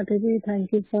Kaumodaki Mataji,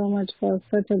 thank you so much for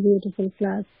such a beautiful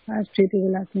class. As Preeti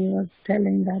Vilasni was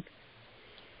telling that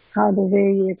how the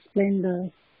way you explained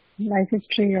the life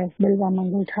history of Bilva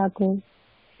Mangal Thakur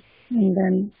and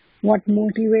then what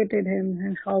motivated him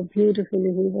and how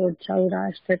beautifully he wrote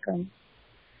Chaura Ashtakam.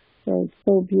 So it's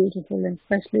so beautiful, and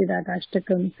especially that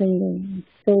Ashtakam singing.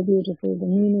 It's so beautiful. The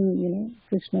meaning,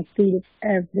 Krishna feels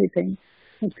everything.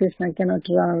 And Krishna cannot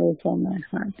run away from my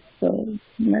heart. So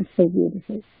that's so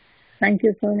beautiful. Thank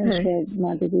you so much,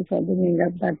 Mataji, for bringing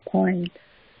up that point.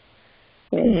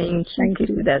 So, thank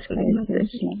you. That's what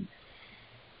Mataji.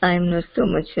 I'm not so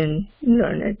much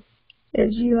learned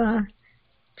as you are.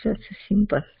 Just a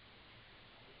simple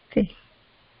thing.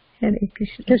 Hare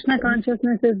Krishna. Krishna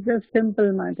consciousness is just simple,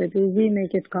 Mataji. We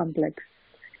make it complex.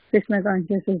 Krishna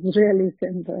consciousness is really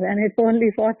simple, and it's only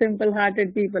for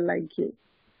simple-hearted people like you.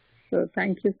 So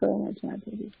thank you so much,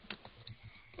 Madhya.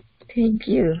 Thank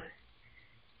you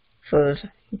for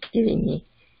giving me,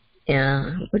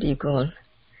 what do you call,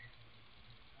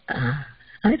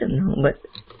 I don't know, but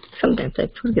sometimes I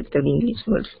forget the English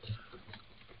words.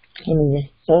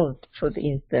 Anyway, all for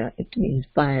to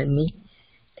inspire me.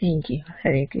 Thank you.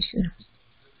 Hare Krishna.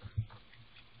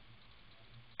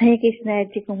 Hare Krishna,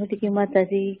 HG Kaumodaki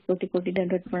Mataji, Koti Koti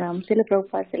Dandvat Pranam, Srila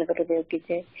Prabhupada, Srila Gurudev Ki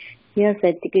Jai. Yes,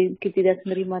 HG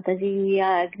Kaumodaki Mataji, we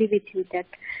agree with you that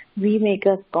we make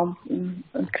a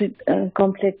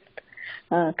complex.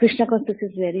 Krishna consciousness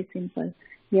is very simple.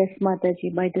 Yes,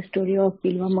 Mataji, by the story of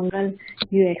Bilva Mangal,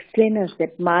 you explain us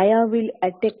that Maya will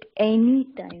attack any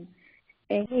time.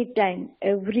 Every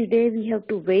day we have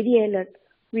to very alert.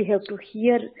 We have to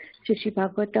hear Shishi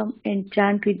Bhagavatam and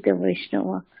chant with the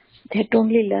Vaishnava. That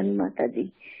only learn,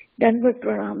 Mataji. Dandvat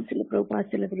Pranam, Srila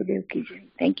Prabhupada, Srila Gurudev Ki Jai.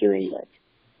 Thank you very much.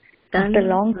 After a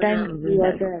long time, you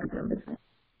are the...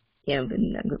 Yeah,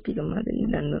 Vrinda Gopika Mataji,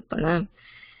 Dandvat Pranam.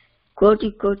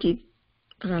 Koti Koti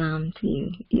Pranam to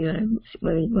you. You are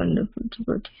very wonderful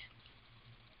devotee.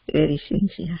 Very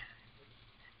sincere.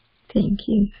 Thank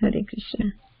you. Hare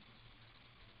Krishna.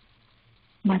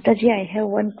 Mataji, I have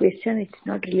one question. It's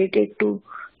not related to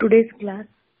today's class.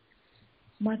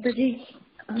 Mataji,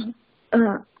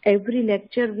 every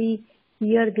lecture we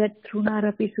hear that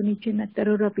Trunarapi Sunichena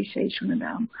Tarorapi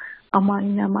Shaishunadam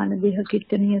Amanina Manadeha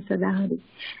Kirtaniya Sadahari.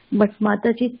 But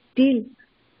Mataji, still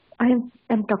I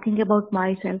am talking about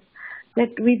myself,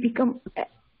 that we become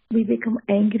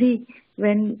angry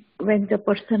when the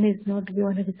person is not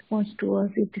giving a response to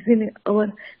us. It is in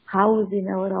our house, in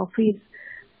our office.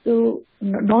 So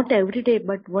not every day,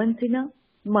 but once in a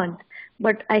month.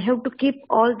 But I have to keep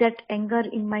all that anger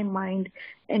in my mind,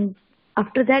 and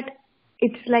after that,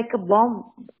 it's like a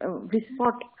bomb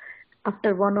vispot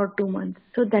after 1 or 2 months.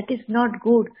 So that is not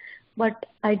good. But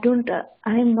I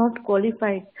am not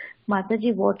qualified.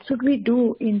 Mataji, what should we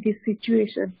do in this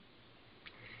situation?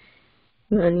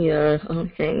 When you are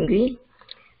angry,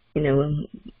 one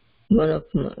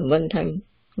time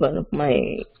one of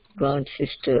my god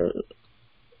sister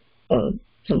or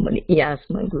somebody asked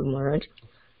my Guru Maharaj,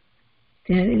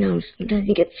 sometimes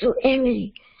he gets so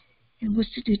angry. And what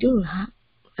should you do?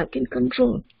 How can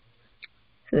control?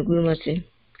 So the Guru Maharaj said,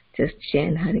 just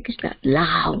chant Hare Krishna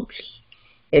loudly.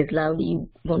 As loudly you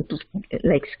want to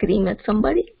scream at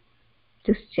somebody,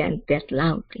 just chant that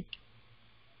loudly.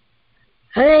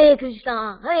 Hare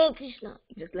Krishna, Hare Krishna.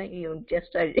 Just like you just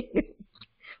started.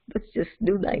 But just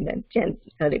do like that. Chant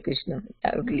Hare Krishna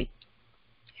loudly.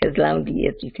 As loudly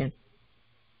as you can.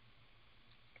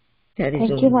 That is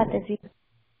Thank you, Mataji.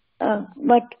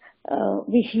 But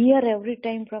we hear every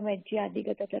time from HG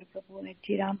Adigata Prabhu,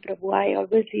 HG Ram Prabhu. I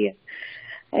always hear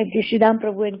HG Shridham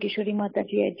Prabhu and Kishori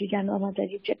Mataji, HG Janva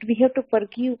Mataji. We have to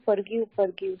forgive.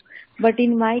 But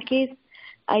in my case,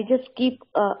 I just keep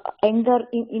anger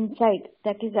inside.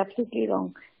 That is absolutely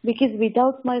wrong. Because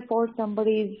without my fault,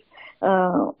 somebody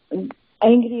is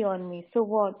angry on me. So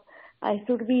what? I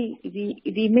should be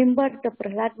remember the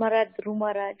Prahlad Maharaj, Dhruv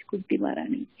Maharaj, Kunti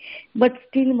Maharani. But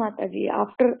still, Mataji,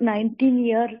 after 19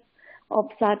 years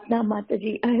of sadhana,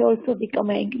 Mataji, I also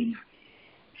become angry.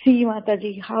 See,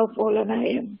 Mataji, how fallen I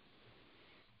am.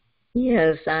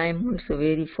 Yes, I'm also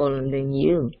very fallen than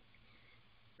you.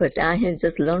 But I have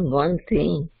just learned one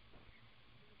thing,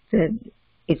 that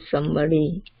if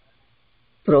somebody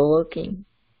provoking,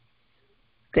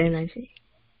 then I say,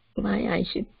 why I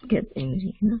should get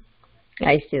angry? No?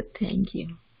 I said thank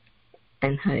you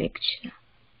and Hare Krishna.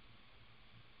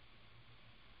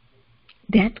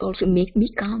 That also make me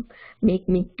calm, make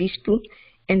me peaceful,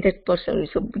 and that person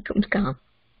also becomes calm.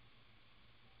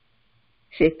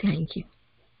 Say thank you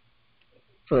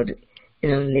for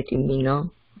letting me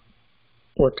know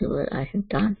whatever I have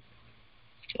done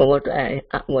or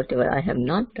whatever I have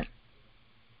not done.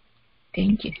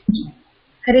 Thank you.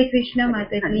 Hare Krishna,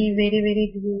 Mataji. Very,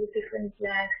 very beautiful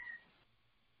class.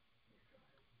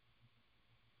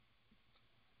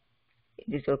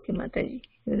 It is okay, Mataji.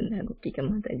 Gopika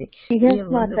Mataji. Yes,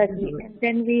 Mataji. And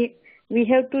then we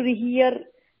have to hear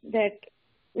that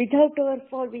without our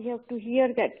fault, we have to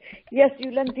hear that, yes,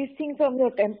 you learn this thing from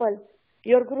your temple.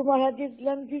 Your Guru Maharaj has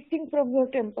learned this thing from your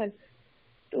temple.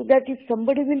 So that if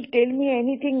somebody will tell me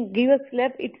anything, give a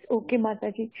slap, it's okay,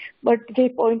 Mataji. But they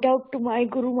point out to my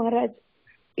Guru Maharaj,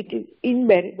 it is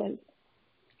unbearable.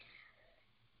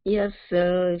 Yes,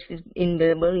 if it's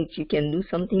unbearable, if you can do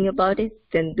something about it,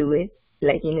 then do it.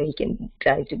 Like, you can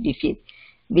try to defeat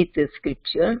with the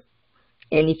scripture.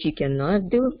 And if you cannot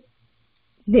do,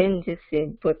 then just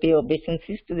say, pay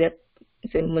obeisances to that.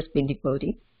 So must be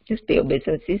devoted. Just pay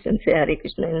obeisances and say, Hare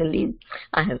Krishna, and leave.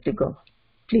 I have to go.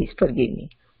 Please forgive me.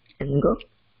 And go.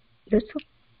 That's all.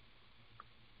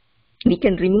 We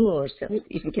can remove ourselves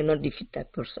if we cannot defeat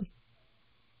that person.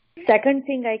 Second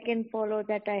thing I can follow,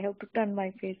 that I have to turn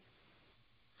my face.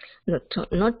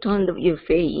 Not turn your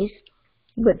face,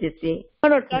 but just say...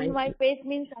 No, turn my face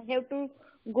means I have to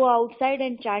go outside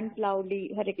and chant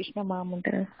loudly Hare Krishna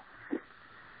Mahamantra.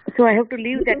 So I have to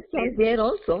leave that place. There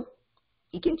also.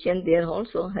 You can chant there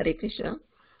also, Hare Krishna.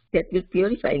 That will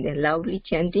purify them. Loudly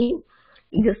chanting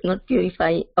does not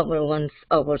purify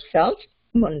ourselves.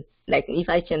 Like if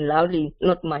I chant loudly,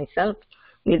 not myself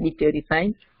will be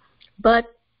purified. But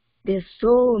there's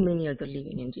so many other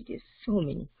living entities, so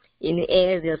many. In the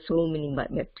air, there are so many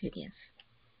bacteria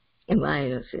and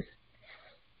viruses.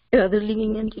 The other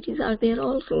living entities are there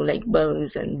also, like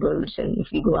bugs and birds, and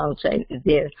if you go outside, it's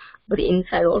there. But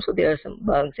inside also there are some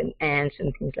bugs and ants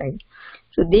and things like that.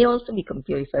 So they also become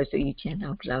purified, so you chant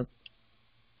out loud.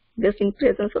 Just in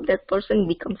presence of that person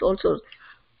becomes also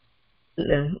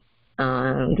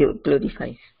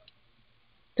purifies.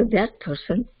 So that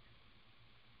person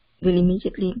will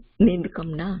immediately maybe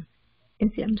come down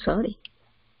and say, I'm sorry.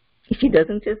 If he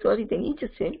doesn't say sorry, then you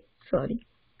just say, sorry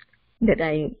that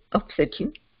I upset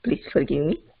you. Please forgive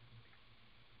me.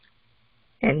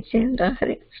 And chant Hare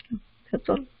Krishna. That's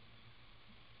all.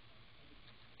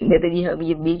 Whether you have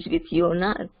your beads with you or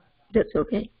not, that's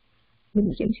okay. But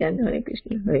you can chant Hare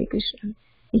Krishna, Hare Krishna.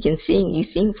 You can sing, you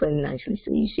sing very nicely,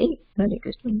 so you sing Hare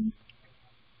Krishna.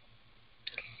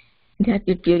 That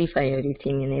will purify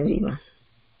everything and everyone.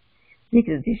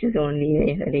 Because this is only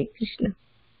a Hare Krishna.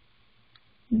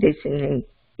 This,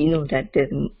 that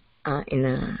there's in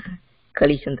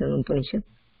Kali Santana Upanishad.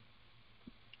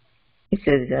 It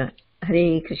says,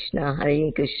 Hare Krishna,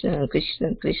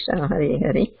 Krishna Krishna, Hare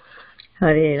Hare,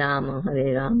 Hare Rama,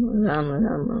 Rama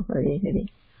Rama, Hare Hare.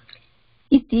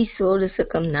 Iti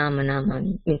Solasakam Nama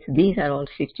Namani. Means these are all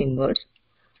 16 words.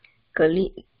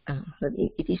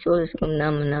 Iti Solasakam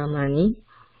Nama Namani.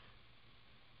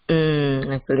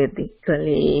 I forget the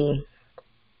Kali.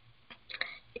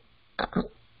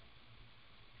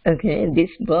 Okay,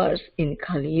 this verse in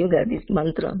Kali Yuga, this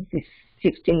mantra, these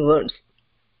 16 words.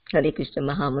 Hare Krishna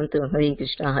Mahamantra, Hare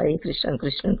Krishna,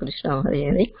 Krishna Krishna, Hare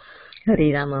Hare,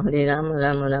 Hare Rama,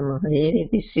 Rama Rama, Hare Hare.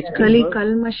 This 16 Kali words.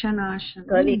 Kalmashanashanam.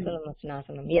 Kali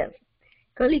Kalmashanashanam, yes.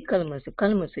 Kali Kalmas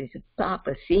is a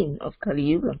papa sin of Kali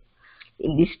Yuga.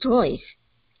 It destroys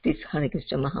this Hare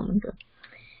Krishna Mahamantra.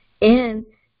 And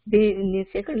in the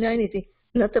second line is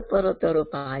Nata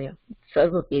Parataropaya,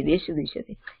 Sarva Pedeshu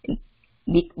Dishati.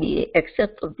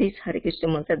 Except of this Hare Krishna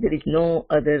mantra, there is no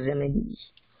other remedy.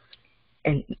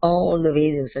 And all the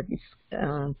Vedas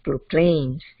are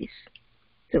proclaims this.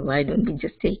 So why don't we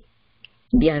just take?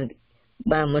 We are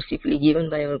mercifully given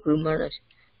by our Guru Maharaj,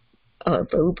 our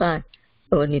Prabhupada,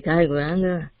 our Nitai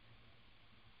Gauranga.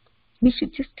 We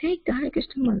should just take the Hare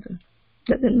Krishna mantra.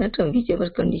 Doesn't matter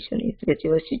whichever condition is,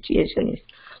 whichever situation is,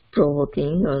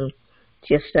 provoking or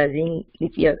chastising.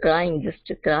 If you are crying,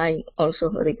 just cry. Also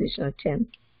Hare Krishna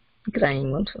chant,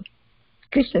 crying also.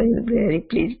 Krishna is very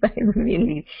pleased by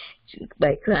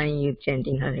crying, you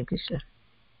chanting Hare Krishna.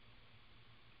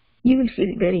 You will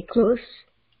feel very close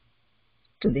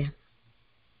to them.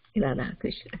 Radha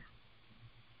Krishna.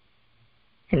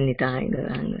 and Nitai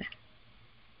Garanga.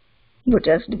 What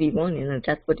else do we want?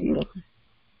 That's what we want.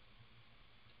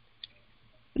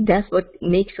 That's what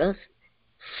makes us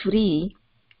free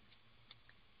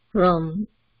from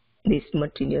this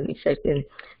material effect. And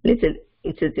listen,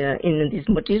 in this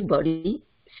material body,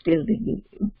 still be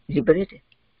liberated.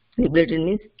 Liberated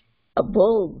means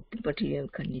above the material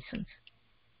conditions.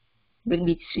 Will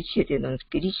be situated on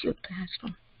spiritual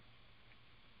platform.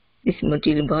 This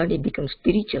material body becomes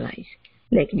spiritualized,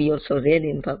 like we also read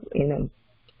in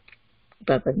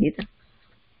Bhagavad Gita,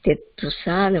 that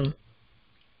prasadam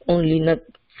only not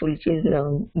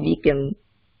fulfills, we can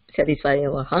satisfy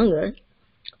our hunger.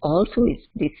 Also,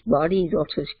 this body is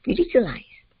also spiritualized,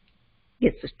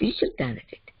 gets a spiritual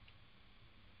benefit.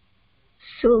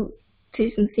 So,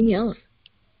 there's nothing else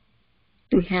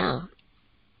to have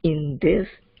in this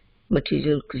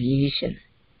material creation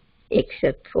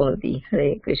except for the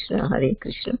Hare Krishna,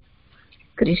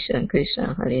 Krishna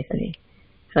Krishna, Hare Hare,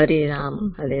 Hare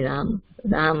Rama,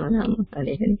 Rama Rama,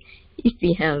 Hare Hare. If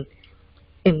we have,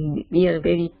 and we are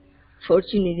very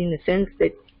fortunate in the sense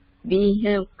that we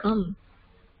have come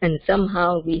and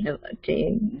somehow we have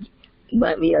attained,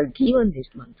 but we are given this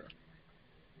mantra.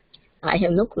 I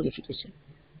have no qualification,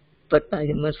 but by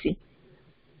the mercy,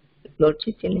 Lord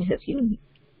Chaitanya has given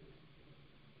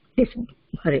this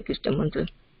Hare Krishna mantra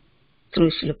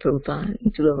through Srila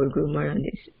Prabhupada, through our Guru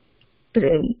Maharajas,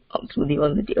 through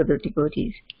all the other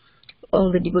devotees.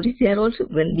 All the devotees, they are also,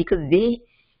 because they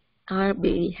are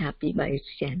very happy by its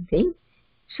chanting,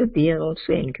 so they are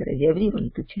also encourage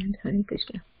everyone to chant Hare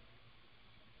Krishna.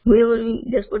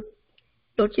 That's what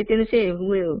Lord Chaitanya said,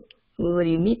 whoever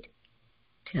you meet,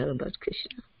 tell about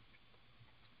Krishna.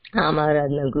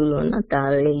 Amaradna Guru na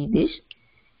tare this.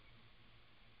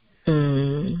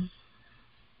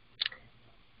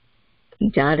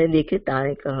 Jare dekhe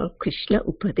tare kaha Krishna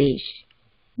Upadesh.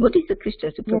 What is the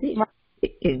Krishna Upadesh?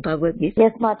 Is Bhagavad Gita?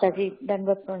 Yes, Mataji.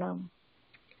 Dandavat Pranam.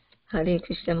 Hare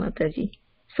Krishna, Mataji.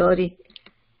 Sorry,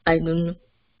 I don't know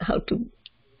how to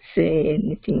say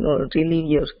anything or relieve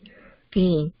your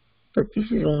pain, but this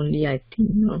is only, I think,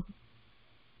 no.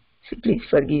 So please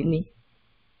forgive me.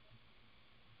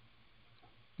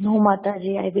 No,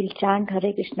 Mataji, I will chant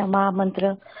Hare Krishna Maha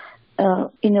Mantra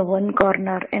in a one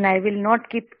corner, and I will not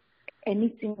keep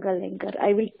any single anchor.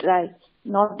 I will try.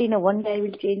 Not in a one day I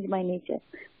will change my nature,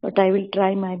 but I will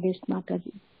try my best,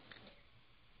 Mataji.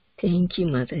 Thank you,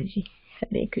 Mataji.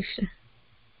 Hare Krishna.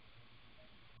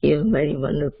 You're a very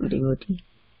wonderful devotee.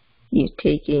 You're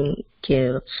taking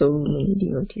care of so many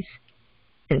devotees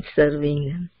and serving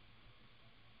them.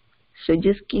 So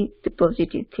just keep the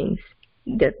positive things.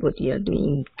 That's what you are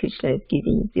doing. Krishna is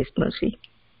giving this mercy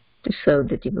to serve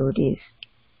the devotees.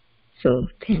 So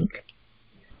thank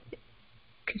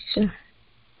Krishna.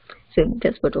 So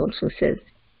that's what also says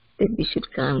that we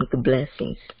should count the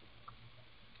blessings.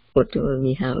 Whatever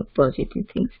we have, positive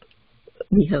things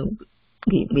we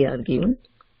are given,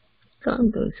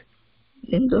 count those.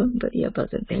 Then don't worry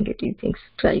about the negative things.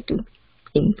 Try to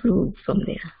improve from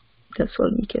there. That's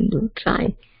all we can do.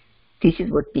 Try. This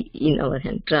is what we in our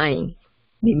hand. Trying.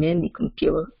 We may become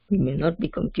pure. We may not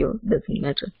become pure. Doesn't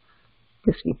matter.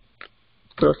 This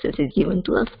process is given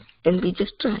to us, and we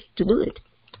just try to do it.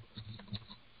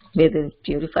 Whether it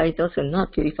purifies us or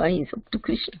not purifies is up to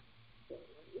Krishna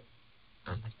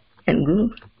and Guru.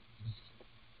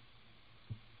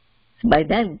 By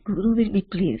that, Guru will be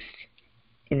pleased.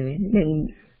 And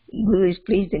when Guru is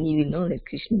pleased, then you will know that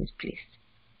Krishna is pleased.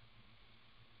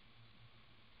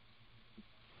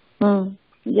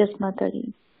 Yes,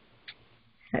 Mataji.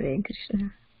 Hare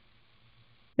Krishna.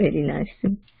 Very nice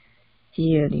to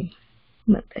hear you,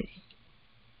 Mataji.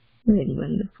 Very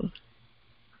wonderful.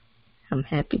 I'm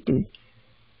happy to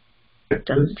talk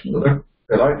to you.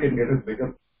 The light can get it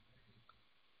bigger.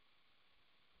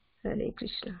 Hare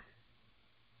Krishna.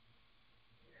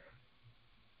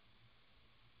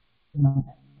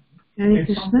 Hare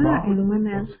Krishna. Anyone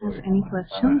else has any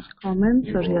questions, comments,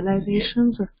 or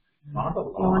realizations you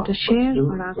want to share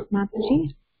or ask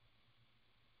Mataji?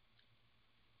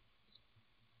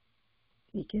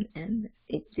 We can end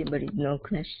if there is no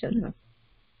question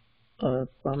or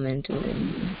comment or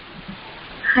anything.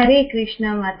 Hare Krishna,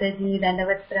 Mataji,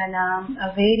 Dandavat Pranam.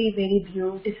 A very, very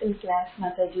beautiful class,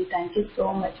 Mataji. Thank you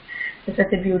so much for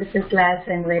such a beautiful class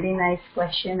and very nice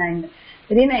question and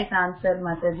very nice answer,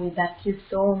 Mataji. Thank you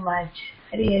so much.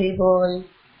 Hare Hare Bol.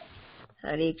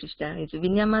 Hare Krishna. Is it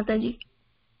Vinya Mataji?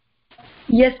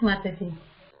 Yes, Mataji.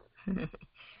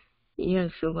 You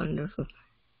are so wonderful.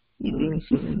 You're doing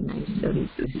so many nice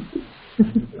services.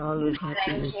 Always happy.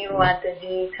 Thank you,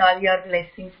 Mataji. It's all your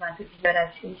blessings, Mataji, your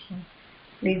association.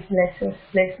 Please bless us.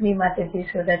 Bless me, Mataji,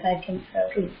 so that I can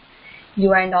serve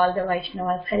you and all the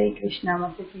Vaishnavas. Hare Krishna,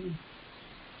 Mataji.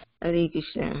 Hare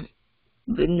Krishna.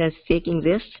 Vrinda's taking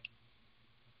rest?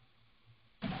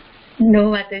 No,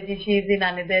 Mataji, she is in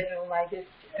another room. I just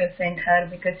sent her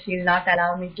because she will not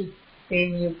allow me to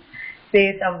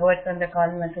say some words on the call,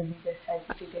 Mataji. Just I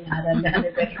put it in her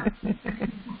another room.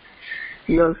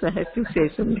 You also have to say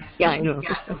something. Yeah, I know.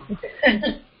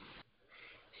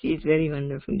 She is very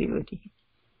wonderful devotee.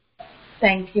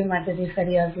 Thank you, Mataji, for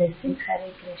your blessings.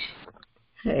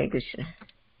 Hare Krishna.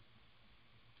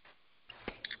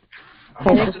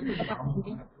 Hare Krishna.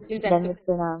 Then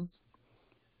pranam.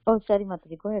 Oh, sorry,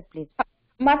 Mataji. Go ahead, please.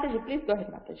 Mataji, please go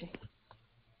ahead, Mataji.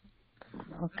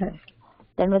 Okay.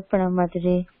 Then with pranam,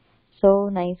 Mataji. So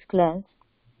nice class.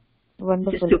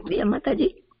 Wonderful. This is Supriya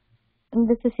Mataji? And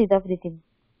this is Sita Priti.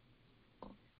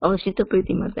 Oh, Sita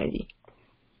Priti Mataji.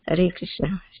 Hare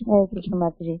Krishna. Hare Krishna,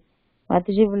 Mataji.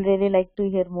 Mataji will really like to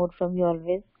hear more from you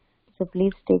always. So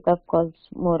please take up calls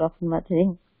more often,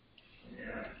 Mataji.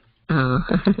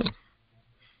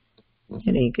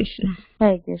 Hare Krishna.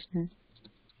 Hare Krishna.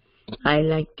 I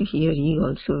like to hear you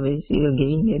also. You are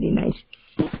giving very nice,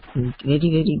 very,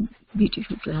 very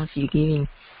beautiful class you are giving.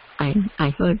 I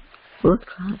heard both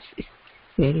classes.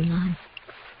 Very nice.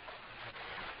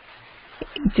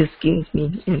 It just gives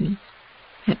me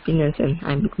happiness, and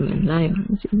I become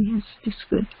enlightened. Yes, it's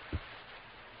good.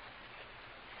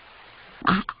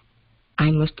 I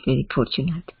must be very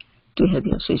fortunate to have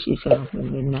the association of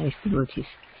very nice devotees.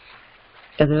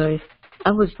 Otherwise,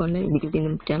 I was wondering, because in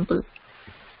the temple,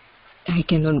 I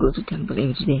cannot go to temple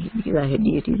every day because I have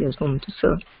deities at home to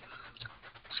serve.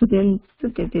 So then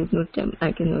there is no temple,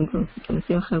 I cannot go.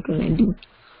 So how can I do?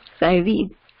 So I read,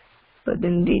 but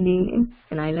then reading,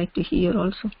 and I like to hear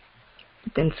also.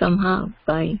 But then somehow,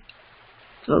 by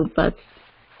Prabhupada's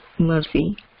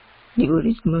mercy,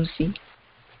 devotee's mercy,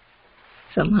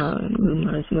 somehow, Guru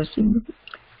Maharaj's mercy,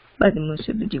 by the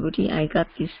mercy of the devotee, I got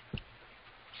this.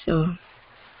 So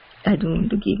I don't want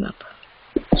to give up.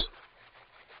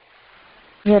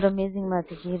 You are amazing,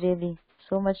 Mataji, really.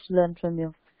 So much to learn from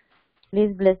you.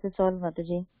 Please bless us all,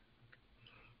 Mataji.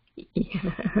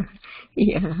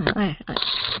 Yeah.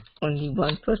 Only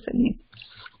one person needs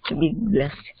to be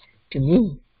blessed to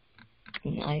me.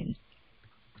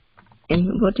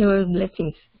 And whatever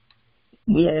blessings,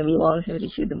 we all have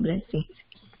received the blessings.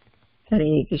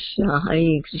 Hare Krishna,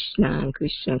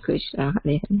 Krishna Krishna,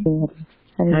 Hare Hare.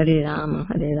 Hare Rama,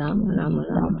 Rama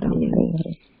Rama, Hare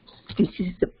Hare. This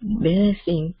is the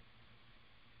blessing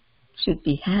should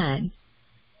be had,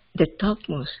 the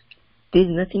topmost. There is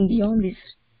nothing beyond this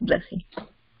blessing.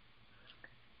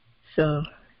 So,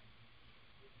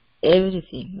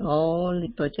 everything, all the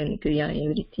bhajan, kriya,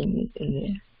 everything is in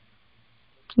there.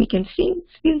 We can still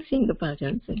sing the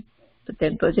bhajans, but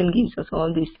that bhajan gives us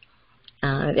all this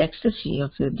ecstasy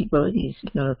of the devotees,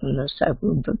 Narottam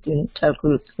Thakur, Bhaktivinoda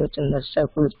Thakur, Ratan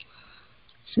Thakur,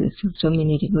 so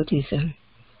many devotees,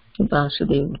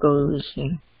 Vasudev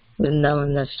Ghosh,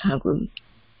 Vrindavan Das Thakur,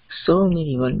 so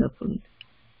many wonderful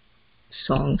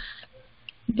songs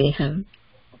they have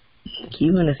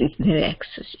given us. It's their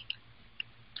ecstasy.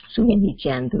 So when we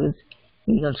chant those,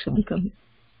 we also become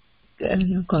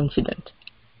confident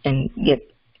and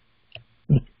it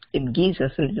gives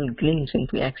us a little glimpse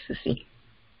into ecstasy.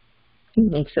 It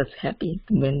makes us happy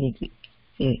when we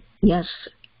say yes,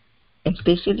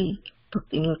 especially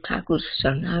Bhaktivinoda Thakur's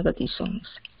Sharanagati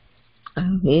songs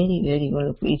are very, very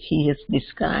wonderful. Which he has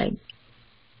described,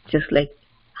 just like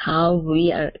how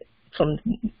we are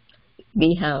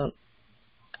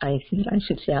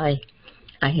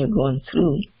I have gone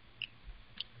through.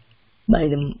 By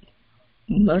the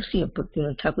mercy of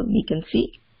Bhaktivinoda Thakur, we can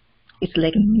see it's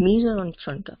like a mirror in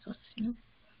front of us.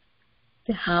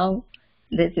 How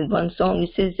there's one song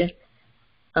which says that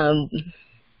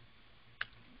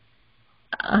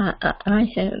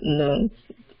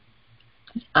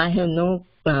I have no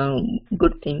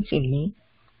good things in me,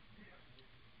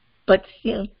 but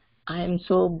still I am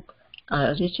so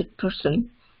wretched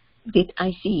person that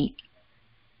I see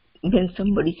when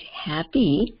somebody is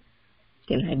happy,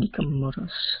 then I become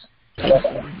morose. I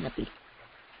become unhappy.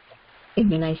 And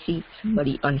when I see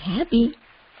somebody unhappy,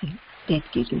 that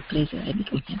gives me pleasure. I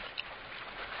become happy.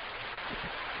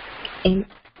 And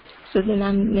so then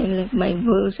my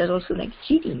words are also like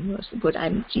cheating words, but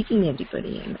I'm cheating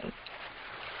everybody. And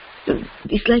so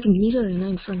it's like a mirror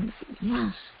in front of you.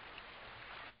 Yes.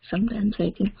 Sometimes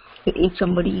I think if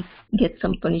somebody gets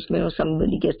some punishment or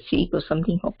somebody gets sick or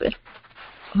something happens,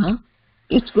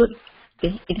 it's good.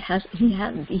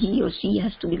 He or she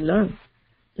has to be learned.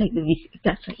 Like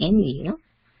that's envy,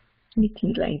 We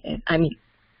think like that. I mean,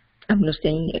 I'm not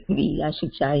saying that I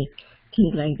should say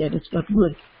things like that. It's not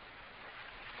good.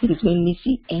 Because when we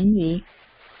see envy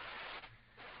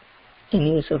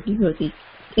of devotee,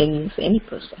 envy of any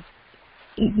person,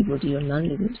 devotee or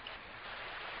non-devotee,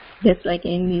 that's like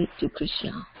envy to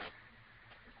Krishna.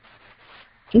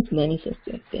 It's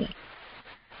manifested there.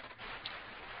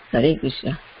 Hare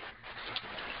Krishna.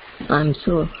 I'm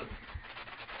so...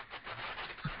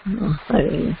 I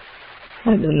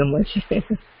don't know much.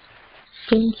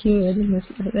 Thank you very much,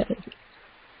 Maharaj.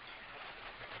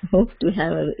 Hope to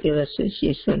have your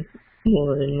association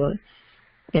more and more.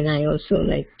 And I also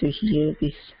like to hear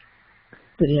this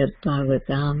Priya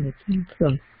Bhagavatam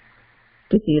from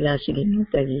Prithvirashini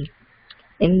Mataji.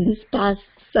 And this past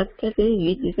Saturday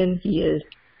we didn't hear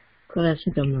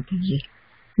Karasita Mataji.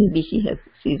 Maybe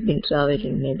she's been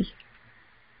traveling maybe.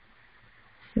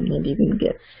 So maybe we'll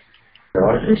get.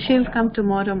 She'll come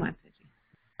tomorrow, Mataji.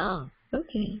 Ah,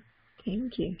 okay.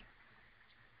 Thank you.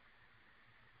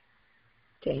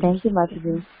 Thank you,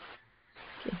 Mataji.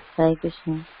 Okay. Hare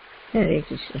Krishna. Hare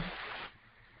Krishna.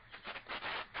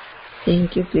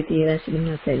 Thank you, Prithvirashini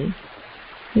Mataji.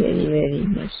 Very, very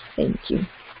much. Thank you.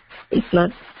 It's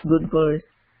not good words,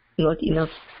 not enough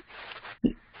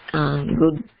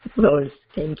good words.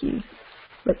 Thank you.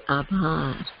 But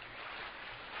Abhar.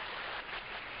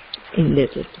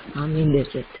 Indebted. I'm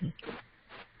indebted.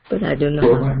 But I don't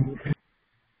know how.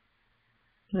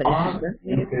 I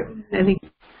think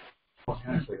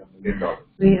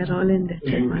we are all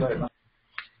indebted, Mataji.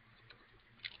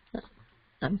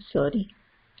 I'm sorry.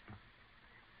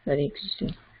 Hare Krishna.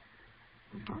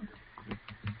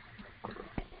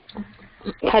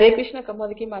 Hare Krishna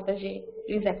Kaumodaki Mataji,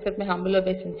 please accept my humble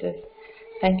obeisances.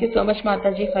 Thank you so much,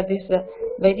 Mataji, for this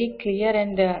very clear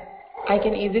and I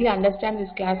can easily understand this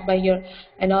class by your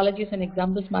analogies and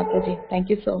examples, Mataji. Thank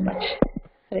you so much.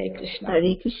 Hare Krishna.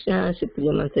 Hare Krishna,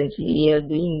 Supriya Mataji. You are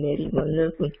doing very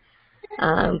wonderful.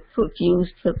 For few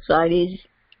Fridays,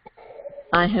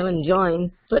 I haven't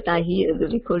joined, but I hear the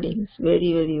recordings.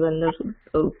 Very, very wonderful.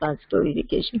 Prabhupada's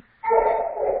glorification.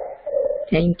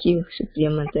 Thank you, Supriya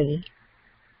Mataji.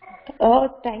 Oh,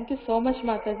 thank you so much,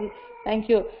 Mataji. Thank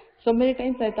you. So many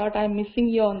times I thought I'm missing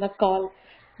you on the call.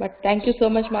 But thank you so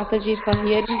much, Mataji, for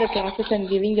hearing the classes and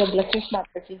giving your blessings,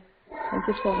 Mataji. Thank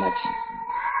you so much.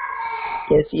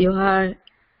 Yes, you are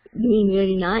doing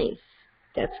very nice.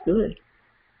 That's good.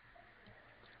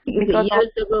 Because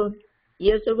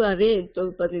years ago I read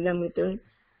Prabhupada method,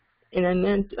 and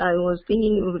I was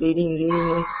thinking of reading,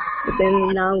 but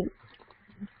then now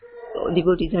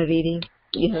devotees are reading.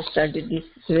 You have started this.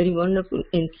 It's very wonderful.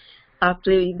 And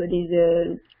after everybody's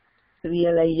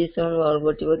realization or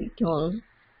whatever you call,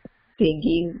 they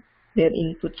give their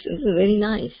inputs. It's very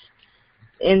nice.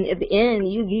 And at the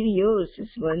end, you give yours.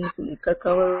 It's wonderful. You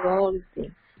cover all the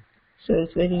things. So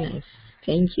it's very nice.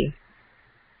 Thank you.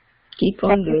 Keep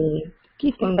on doing it.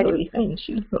 Keep on glorifying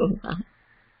Sri Prabhupada.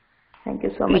 Thank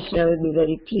you so much. Krishna will be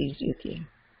very pleased with you.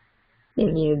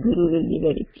 And your Guru will be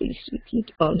very pleased with you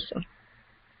also.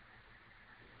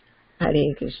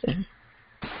 Hare Krishna.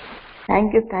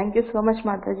 Thank you so much,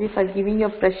 Mataji, for giving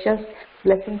your precious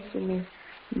blessings to me.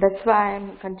 That's why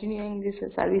I'm continuing this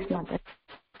service, Mataji.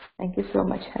 Thank you so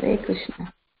much. Hare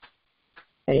Krishna.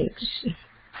 Hare Krishna.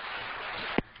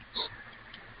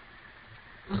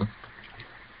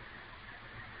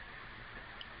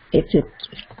 It's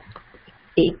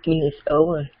 8 minutes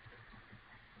over.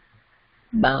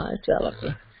 About 12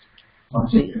 o'clock.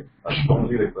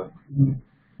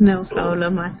 No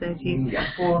problem, Mataji.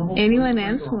 Anyone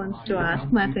else wants to ask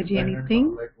Mataji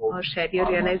anything or share your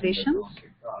realizations?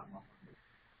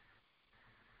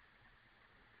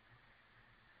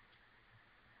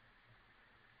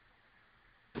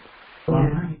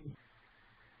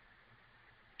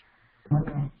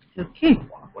 Okay.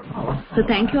 So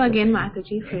thank you again,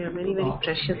 Mataji, for your very, very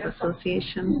precious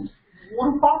association.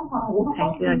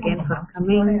 Thank you again for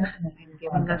coming and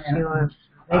giving us your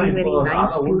very, very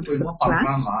nice, beautiful class.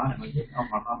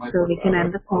 So we can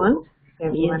end the call.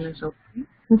 Everyone is okay.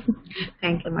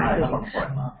 Thank you, Mataji.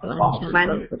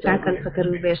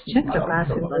 Vanchakalpatarubhescha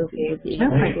kripasindhubhescha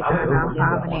patitanam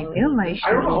pavanebhyo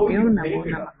vaishnavebhyo namo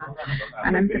namaha.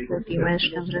 Anantakoti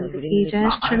Vaishnavrinda ki jai,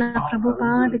 Srila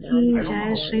Prabhupada ki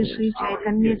jai, Shri Shri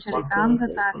Chaitanya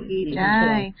Charitamrita ki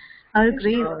jai, Her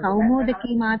Grace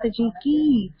Kaumodaki Mataji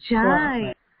ki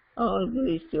jai. All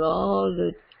grace to all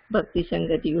the Bhakti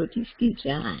Sangha devotees ki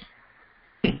jai.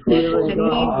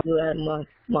 You are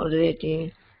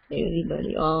moderating.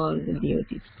 Everybody, all the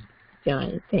devotees.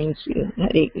 Jai. Thank you.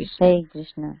 Hare Krishna. Hare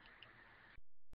Krishna.